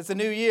 It's a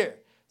new year.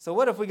 So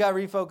what if we got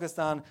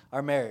refocused on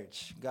our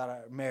marriage? Got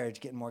our marriage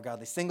getting more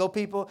godly. Single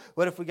people,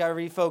 what if we got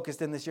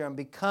refocused in this year on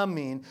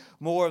becoming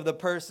more of the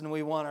person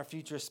we want our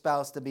future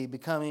spouse to be,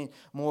 becoming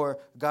more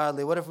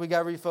godly? What if we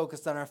got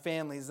refocused on our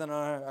families and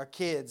on our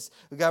kids?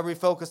 We got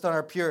refocused on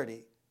our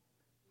purity.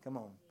 Come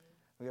on.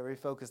 We got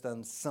refocused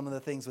on some of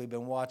the things we've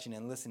been watching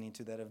and listening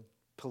to that have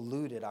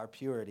polluted our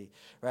purity,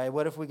 right?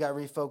 What if we got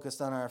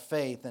refocused on our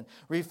faith and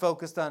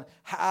refocused on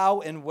how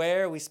and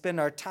where we spend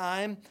our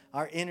time,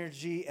 our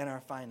energy, and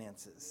our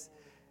finances?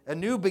 A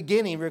new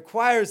beginning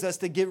requires us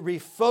to get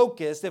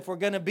refocused if we're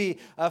going to be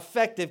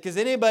effective, because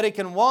anybody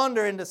can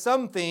wander into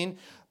something,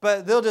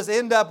 but they'll just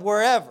end up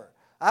wherever.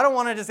 I don't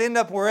want to just end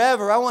up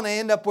wherever. I want to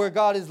end up where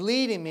God is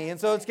leading me. And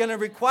so it's going to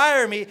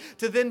require me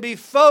to then be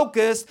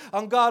focused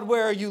on God,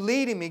 where are you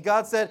leading me?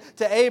 God said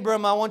to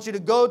Abram, I want you to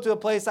go to a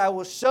place I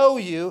will show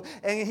you.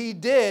 And he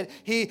did.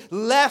 He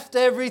left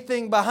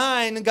everything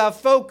behind and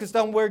got focused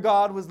on where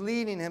God was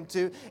leading him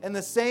to. And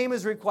the same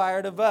is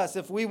required of us.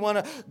 If we want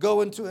to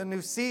go into a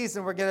new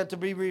season, we're going to have to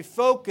be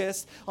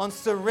refocused on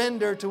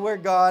surrender to where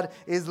God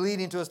is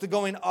leading to us, to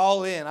going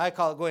all in. I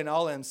call it going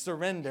all in,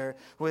 surrender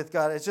with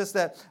God. It's just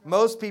that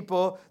most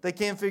people, they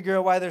can't figure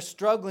out why they're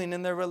struggling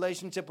in their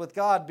relationship with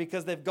God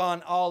because they've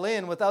gone all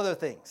in with other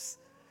things.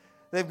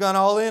 They've gone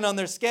all in on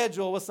their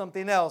schedule with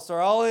something else, or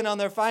all in on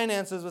their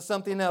finances with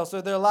something else,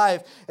 or their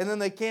life. And then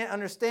they can't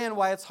understand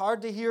why it's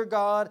hard to hear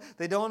God.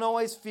 They don't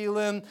always feel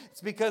Him.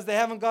 It's because they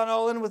haven't gone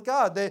all in with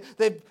God.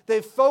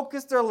 They've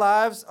focused their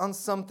lives on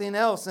something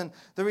else. And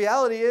the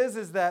reality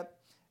is that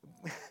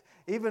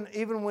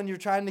even when you're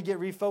trying to get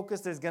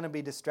refocused, there's going to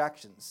be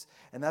distractions.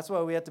 And that's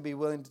why we have to be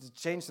willing to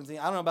change something.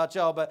 I don't know about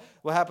y'all, but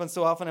what happens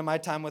so often in my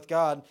time with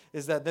God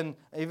is that then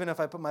even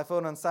if I put my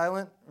phone on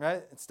silent,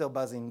 right, it's still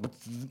buzzing.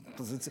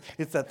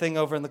 It's that thing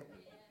over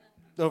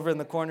in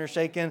the corner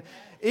shaking.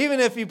 Even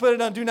if you put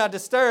it on Do Not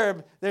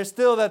Disturb, there's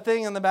still that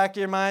thing in the back of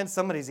your mind.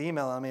 Somebody's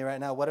emailing me right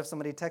now. What if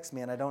somebody texts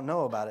me and I don't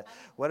know about it?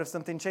 What if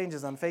something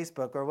changes on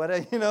Facebook or what?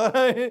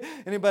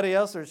 Anybody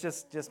else, or it's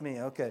just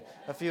me? Okay,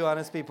 a few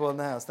honest people in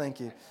the house.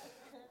 Thank you.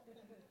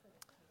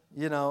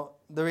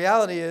 The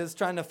reality is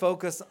trying to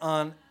focus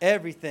on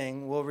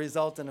everything will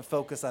result in a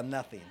focus on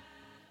nothing.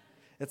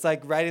 It's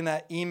like writing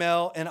that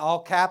email in all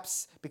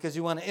caps because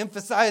you want to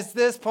emphasize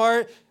this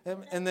part,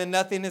 and then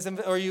nothing is,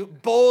 or you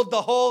bold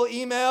the whole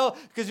email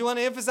because you want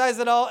to emphasize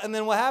it all, and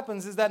then what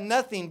happens is that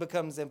nothing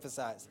becomes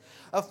emphasized.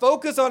 A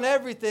focus on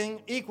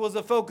everything equals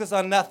a focus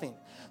on nothing.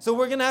 So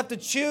we're going to have to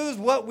choose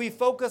what we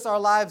focus our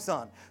lives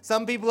on.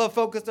 Some people have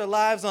focused their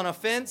lives on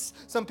offense.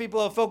 Some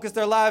people have focused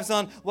their lives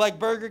on, like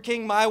Burger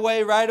King, my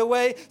way, right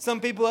away.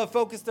 Some people have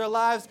focused their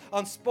lives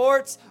on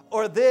sports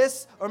or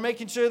this, or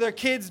making sure their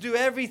kids do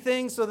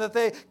everything so that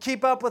they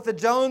keep up with the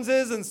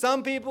Joneses. And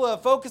some people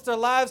have focused their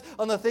lives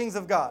on the things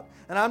of God.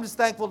 And I'm just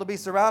thankful to be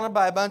surrounded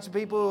by a bunch of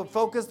people who have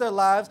focused their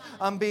lives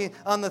on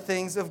the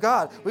things of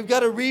God. We've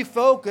got to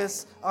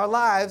refocus our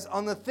lives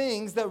on the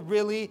things that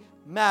really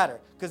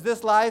matter. Because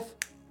this life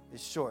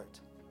is short.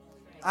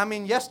 I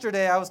mean,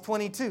 yesterday I was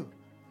 22.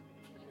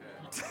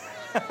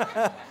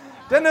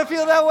 Doesn't it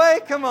feel that way?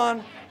 Come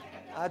on.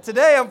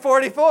 Today I'm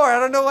 44. I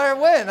don't know where it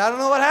went. I don't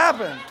know what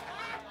happened.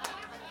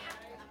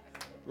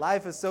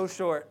 Life is so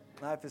short.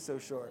 Life is so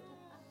short.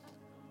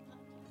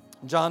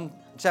 John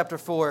chapter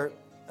 4,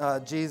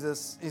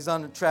 Jesus, he's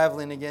on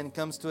traveling again,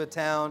 comes to a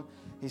town.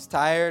 He's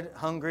tired,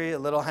 hungry, a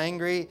little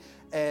hangry,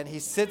 and he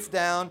sits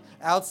down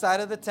outside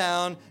of the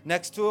town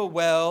next to a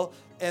well.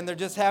 And there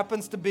just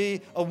happens to be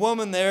a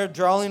woman there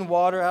drawing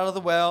water out of the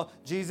well.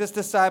 Jesus'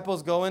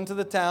 disciples go into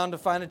the town to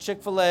find a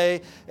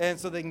Chick-fil-A, and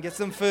so they can get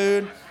some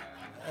food.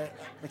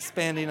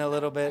 Expanding a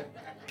little bit,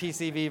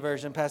 PCV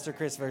version, Pastor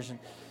Chris version.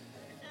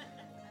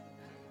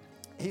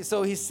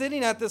 So he's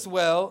sitting at this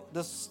well.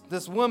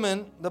 This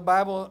woman, the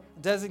Bible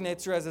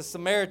designates her as a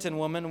Samaritan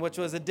woman, which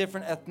was a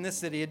different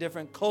ethnicity, a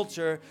different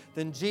culture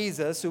than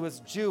Jesus, who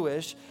was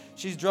Jewish.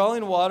 She's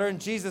drawing water, and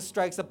Jesus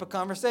strikes up a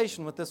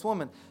conversation with this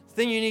woman. The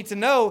thing you need to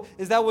know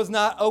is that was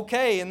not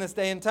okay in this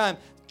day and time.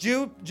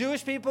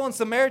 Jewish people and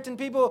Samaritan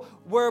people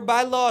were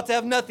by law to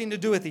have nothing to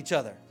do with each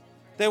other.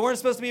 They weren't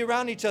supposed to be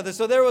around each other.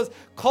 So there was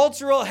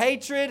cultural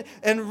hatred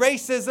and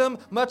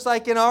racism, much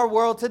like in our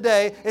world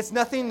today. It's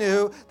nothing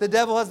new. The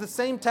devil has the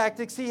same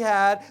tactics he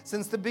had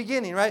since the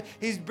beginning, right?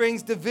 He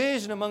brings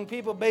division among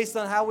people based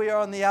on how we are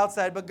on the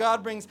outside. But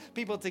God brings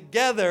people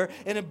together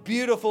in a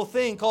beautiful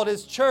thing called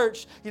His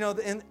church.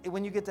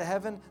 When you get to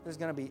heaven, there's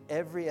going to be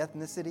every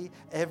ethnicity,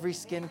 every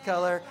skin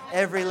color,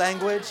 every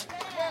language.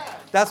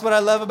 That's what I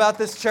love about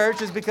this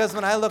church, is because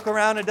when I look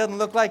around, it doesn't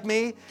look like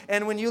me.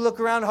 And when you look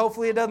around,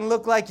 hopefully it doesn't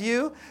look like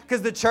you,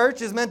 because the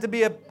church is meant to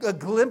be a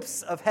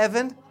glimpse of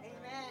heaven. Amen.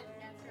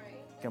 That's right.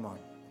 Come on.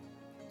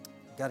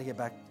 Got to get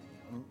back.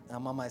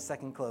 I'm on my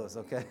second close,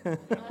 okay?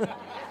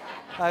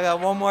 I got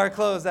one more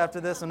close after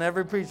this one.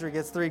 Every preacher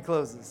gets 3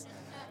 closes.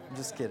 I'm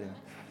just kidding.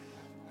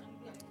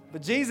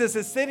 But Jesus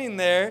is sitting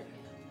there,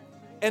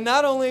 and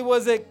not only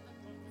was it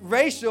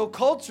racial,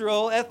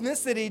 cultural,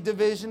 ethnicity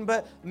division,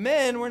 but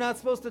men were not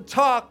supposed to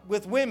talk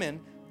with women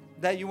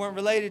that you weren't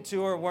related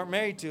to or weren't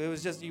married to. It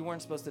was just you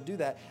weren't supposed to do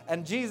that.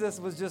 And Jesus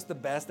was just the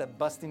best at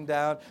busting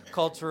down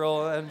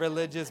cultural and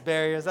religious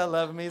barriers. I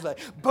love him. He's like,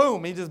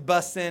 boom, he just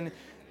busts in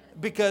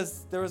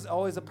because there was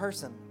always a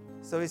person.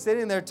 So he's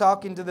sitting there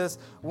talking to this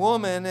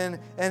woman,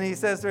 and he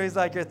says to her, he's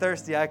like, "You're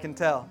thirsty, I can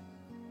tell."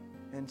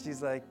 And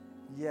she's like,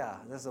 "Yeah,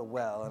 there's a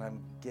well, and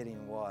I'm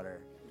getting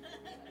water."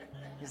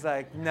 He's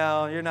like,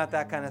 "No, you're not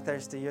that kind of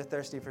thirsty. You're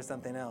thirsty for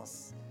something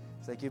else."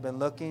 It's like, you've been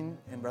looking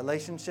in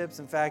relationships.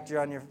 In fact, you're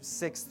on your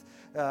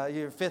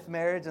 5th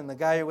marriage, and the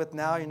guy you're with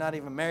now, you're not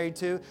even married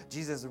to.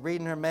 Jesus is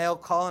reading her mail,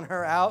 calling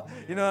her out.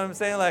 You know what I'm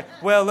saying? Like,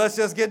 well, let's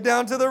just get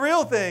down to the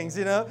real things,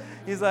 you know?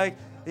 He's like,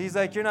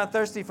 you're not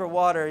thirsty for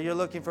water. You're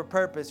looking for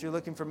purpose. You're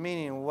looking for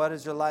meaning. What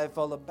is your life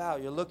all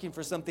about? You're looking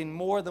for something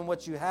more than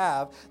what you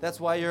have. That's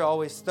why you're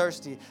always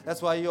thirsty.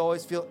 That's why you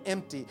always feel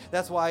empty.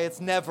 That's why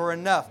it's never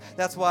enough.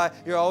 That's why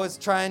you're always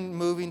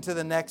moving to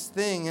the next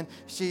thing. And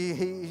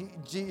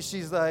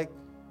she's like,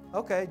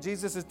 okay,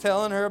 Jesus is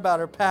telling her about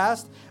her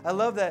past. I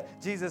love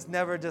that Jesus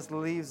never just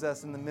leaves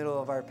us in the middle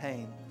of our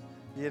pain.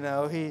 You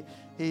know,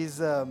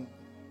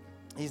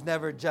 He's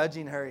never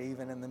judging her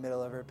even in the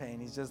middle of her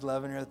pain. He's just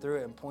loving her through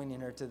it and pointing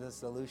her to the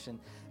solution.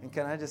 And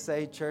can I just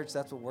say, church,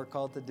 that's what we're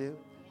called to do.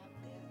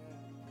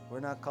 We're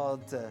not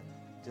called to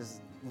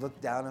just look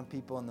down on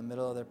people in the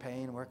middle of their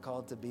pain. We're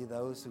called to be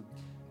those who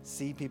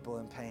see people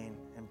in pain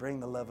and bring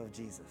the love of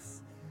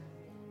Jesus.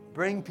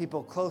 Bring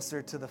people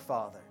closer to the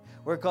Father.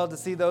 We're called to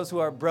see those who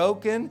are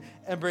broken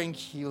and bring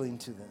healing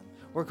to them.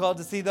 We're called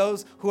to see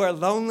those who are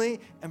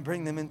lonely and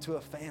bring them into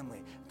a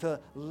family, to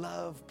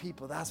love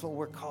people. That's what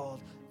we're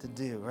called to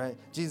do, right?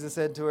 Jesus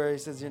said to her, he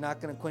says, you're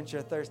not going to quench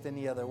your thirst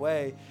any other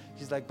way.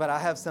 She's like, but I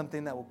have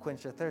something that will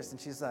quench your thirst.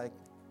 And she's like,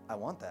 I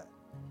want that.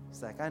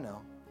 He's like, I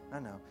know.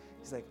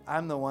 He's like,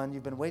 I'm the one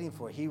you've been waiting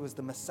for. He was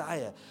the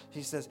Messiah.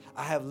 She says,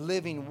 I have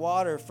living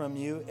water from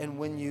you, and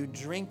when you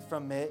drink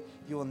from it,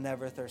 you will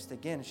never thirst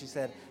again. She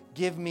said,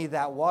 give me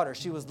that water.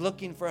 She was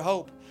looking for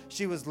hope.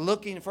 She was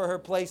looking for her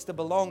place to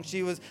belong.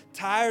 She was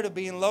tired of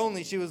being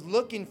lonely. She was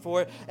looking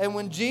for it. And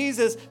when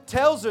Jesus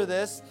tells her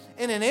this,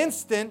 in an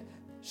instant,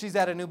 she's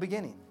at a new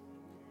beginning.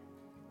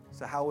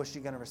 So how was she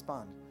going to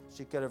respond?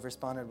 She could have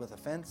responded with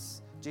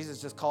offense.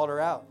 Jesus just called her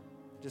out.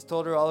 Just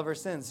told her all of her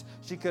sins.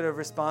 She could have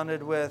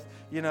responded with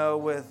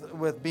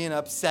being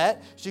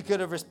upset. She could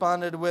have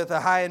responded with a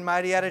high and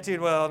mighty attitude.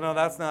 Well, no,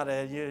 that's not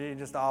it. You're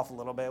just off a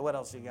little bit. What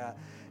else you got?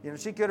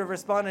 She could have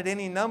responded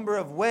any number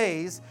of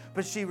ways,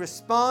 but she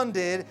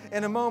responded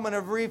in a moment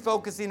of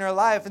refocusing her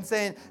life and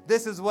saying,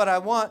 this is what I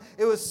want.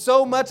 It was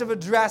so much of a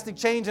drastic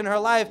change in her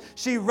life.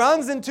 She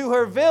runs into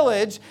her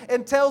village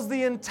and tells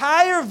the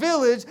entire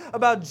village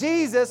about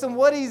Jesus and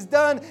what he's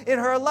done in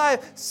her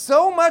life.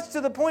 So much to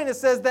the point it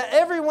says that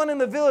everyone in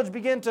the village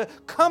began to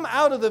come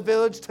out of the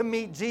village to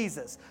meet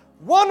Jesus.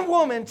 One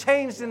woman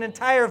changed an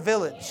entire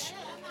village.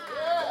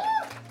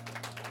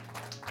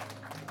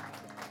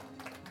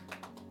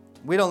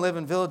 We don't live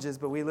in villages,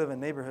 but we live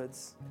in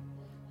neighborhoods.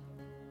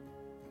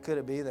 Could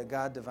it be that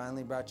God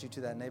divinely brought you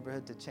to that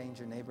neighborhood to change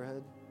your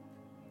neighborhood?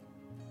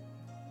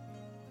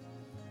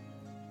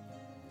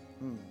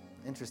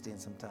 Interesting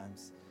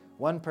sometimes.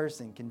 One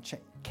person can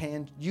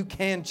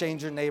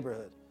change your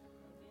neighborhood.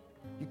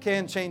 You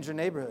can change your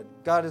neighborhood.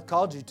 God has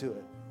called you to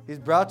it. He's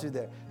brought you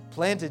there,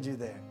 planted you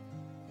there.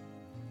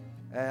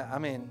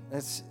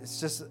 It's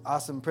just an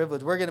awesome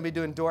privilege. We're going to be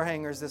doing door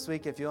hangers this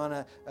week. If you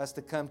want us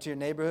to come to your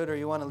neighborhood, or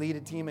you want to lead a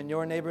team in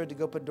your neighborhood to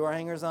go put door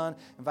hangers on,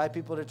 invite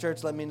people to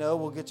church, let me know.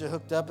 We'll get you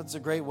hooked up. It's a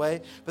great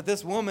way. But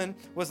this woman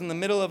was in the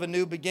middle of a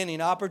new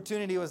beginning.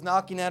 Opportunity was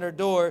knocking at her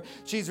door.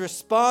 She's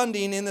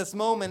responding in this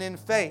moment in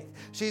faith.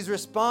 She's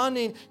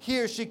responding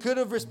here. She could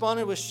have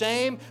responded with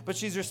shame, but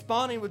she's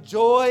responding with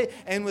joy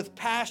and with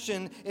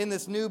passion in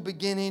this new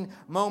beginning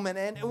moment.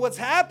 And what's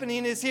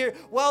happening is here,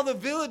 while the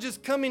village is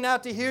coming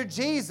out to hear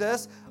Jesus,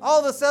 all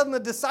of a sudden the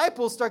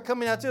disciples start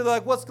coming out too. They're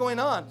like, what's going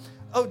on?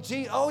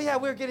 Oh yeah,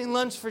 we're getting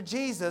lunch for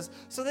Jesus.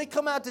 So they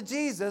come out to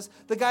Jesus.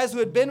 The guys who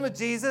had been with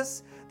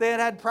Jesus, they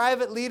had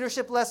private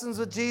leadership lessons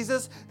with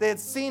Jesus. They had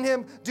seen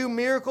him do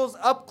miracles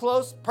up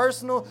close,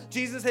 personal.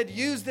 Jesus had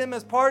used them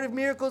as part of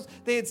miracles.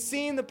 They had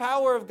seen the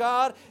power of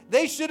God.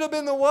 They should have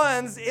been the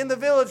ones in the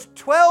village.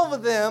 12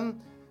 of them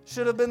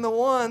should have been the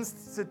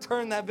ones to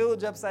turn that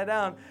village upside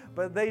down,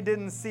 but they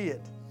didn't see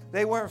it.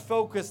 They weren't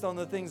focused on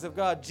the things of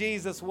God.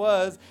 Jesus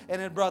was,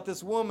 and had brought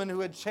this woman who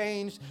had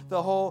changed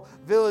the whole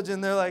village.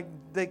 And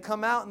they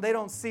come out and they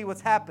don't see what's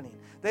happening.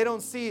 They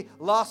don't see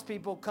lost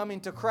people coming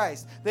to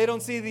Christ. They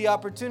don't see the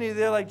opportunity.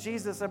 They're like,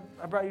 Jesus, I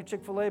brought you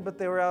Chick-fil-A, but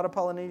they were out of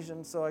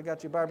Polynesian, so I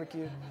got you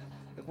barbecue.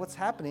 Like, what's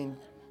happening,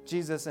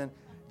 Jesus? And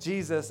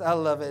Jesus, I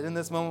love it. In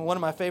this moment, one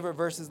of my favorite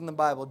verses in the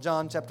Bible,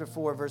 John chapter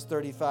 4, verse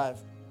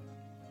 35.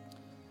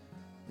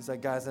 He's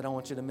like, guys, I don't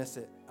want you to miss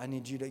it. I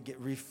need you to get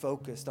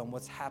refocused on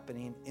what's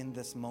happening in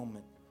this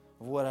moment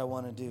of what I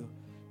want to do.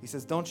 He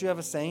says, don't you have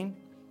a saying?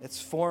 It's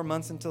 4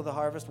 months until the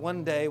harvest.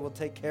 One day we'll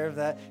take care of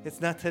that.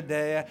 It's not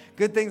today.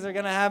 Good things are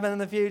going to happen in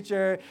the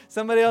future.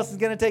 Somebody else is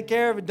going to take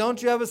care of it.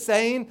 Don't you have a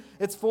saying?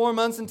 It's 4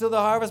 months until the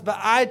harvest. But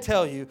I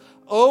tell you,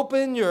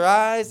 open your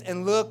eyes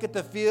and look at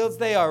the fields.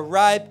 They are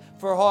ripe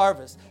for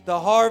harvest. The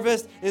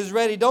harvest is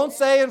ready. Don't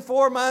say in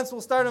 4 months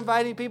we'll start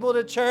inviting people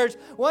to church.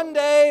 One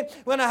day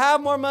when I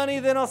have more money,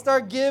 then I'll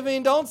start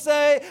giving. Don't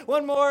say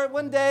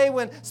one day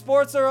when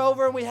sports are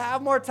over and we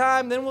have more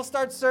time, then we'll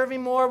start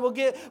serving more. We'll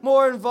get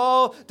more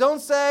involved. Don't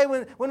say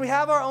when we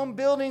have our own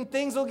building,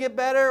 things will get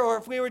better. Or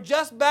if we were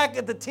just back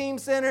at the team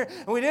center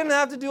and we didn't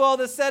have to do all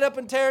this setup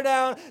and tear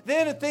down,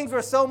 then things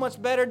were so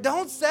much better.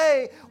 Don't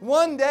say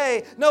one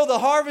day. No, the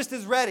harvest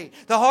is ready.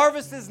 The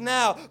harvest is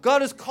now.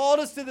 God has called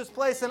us to this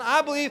place, and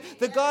I believe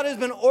that God has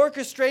been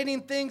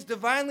orchestrating things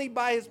divinely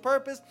by his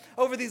purpose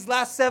over these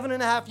last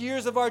 7.5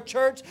 years of our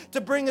church to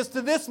bring us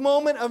to this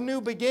moment of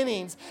new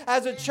beginnings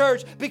as a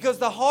church, because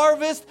the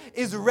harvest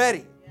is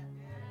ready.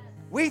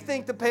 We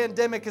think the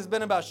pandemic has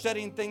been about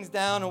shutting things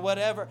down or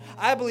whatever.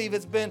 I believe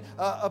it's been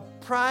a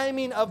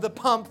priming of the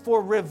pump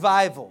for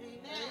revival.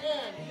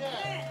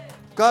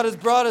 God has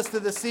brought us to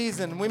the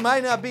season. We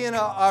might not be in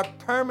our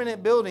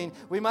permanent building.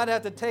 We might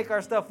have to take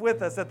our stuff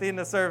with us at the end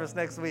of service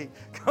next week.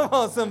 Come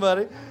on,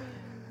 somebody.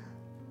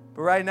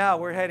 But right now,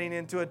 we're heading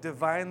into a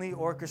divinely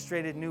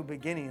orchestrated new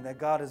beginning that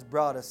God has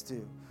brought us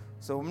to.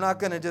 So I'm not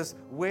going to just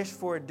wish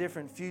for a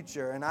different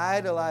future and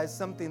idolize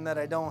something that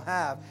I don't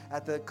have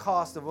at the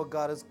cost of what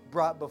God has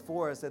brought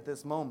before us at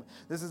this moment.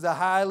 This is a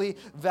highly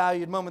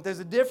valued moment. There's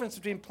a difference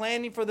between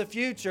planning for the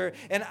future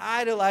and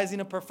idolizing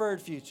a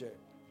preferred future.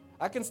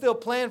 I can still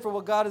plan for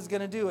what God is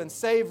going to do and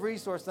save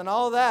resources and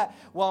all that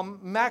while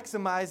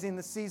maximizing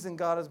the season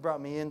God has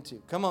brought me into.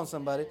 Come on,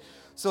 somebody.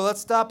 So let's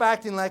stop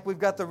acting like we've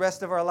got the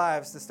rest of our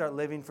lives to start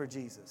living for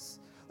Jesus.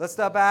 Let's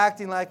stop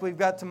acting like we've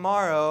got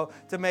tomorrow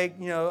to make,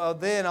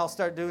 then I'll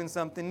start doing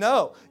something.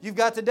 No, you've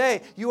got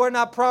today. You are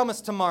not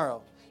promised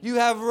tomorrow. You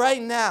have right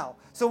now.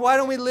 So why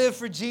don't we live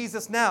for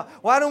Jesus now?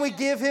 Why don't we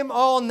give him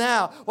all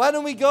now? Why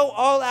don't we go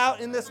all out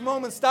in this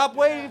moment? Stop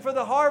waiting for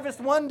the harvest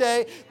one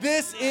day.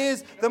 This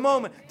is the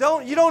moment.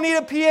 You don't need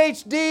a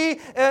PhD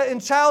in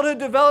childhood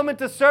development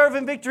to serve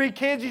in Victory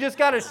Kids. You just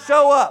got to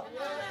show up.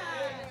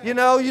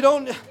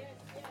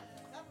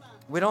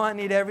 We don't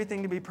need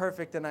everything to be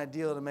perfect and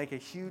ideal to make a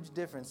huge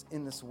difference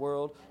in this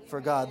world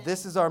for God.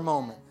 This is our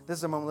moment.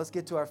 Let's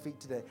get to our feet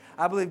today.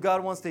 I believe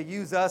God wants to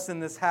use us in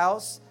this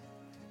house.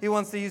 He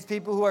wants to use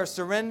people who are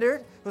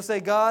surrendered, who say,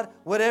 God,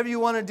 whatever you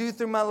want to do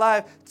through my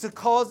life, to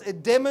cause a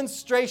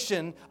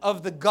demonstration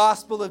of the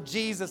gospel of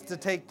Jesus to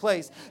take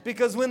place.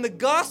 Because when the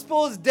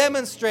gospel is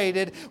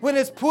demonstrated, when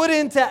it's put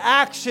into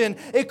action,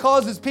 it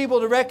causes people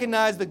to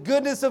recognize the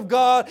goodness of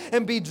God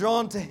and be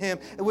drawn to him,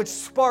 which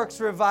sparks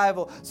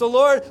revival. So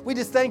Lord, we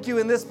just thank you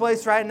in this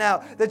place right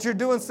now that you're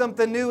doing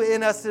something new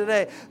in us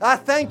today. I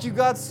thank you,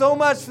 God, so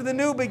much for the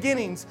new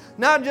beginnings,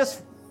 not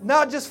just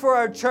for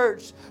our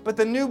church, but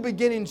the new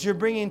beginnings you're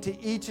bringing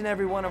to each and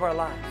every one of our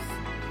lives.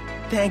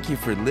 Thank you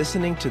for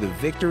listening to the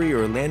Victory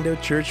Orlando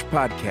Church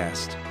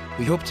podcast.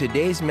 We hope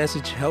today's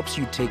message helps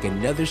you take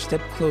another step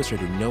closer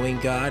to knowing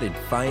God and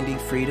finding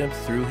freedom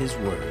through his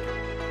word.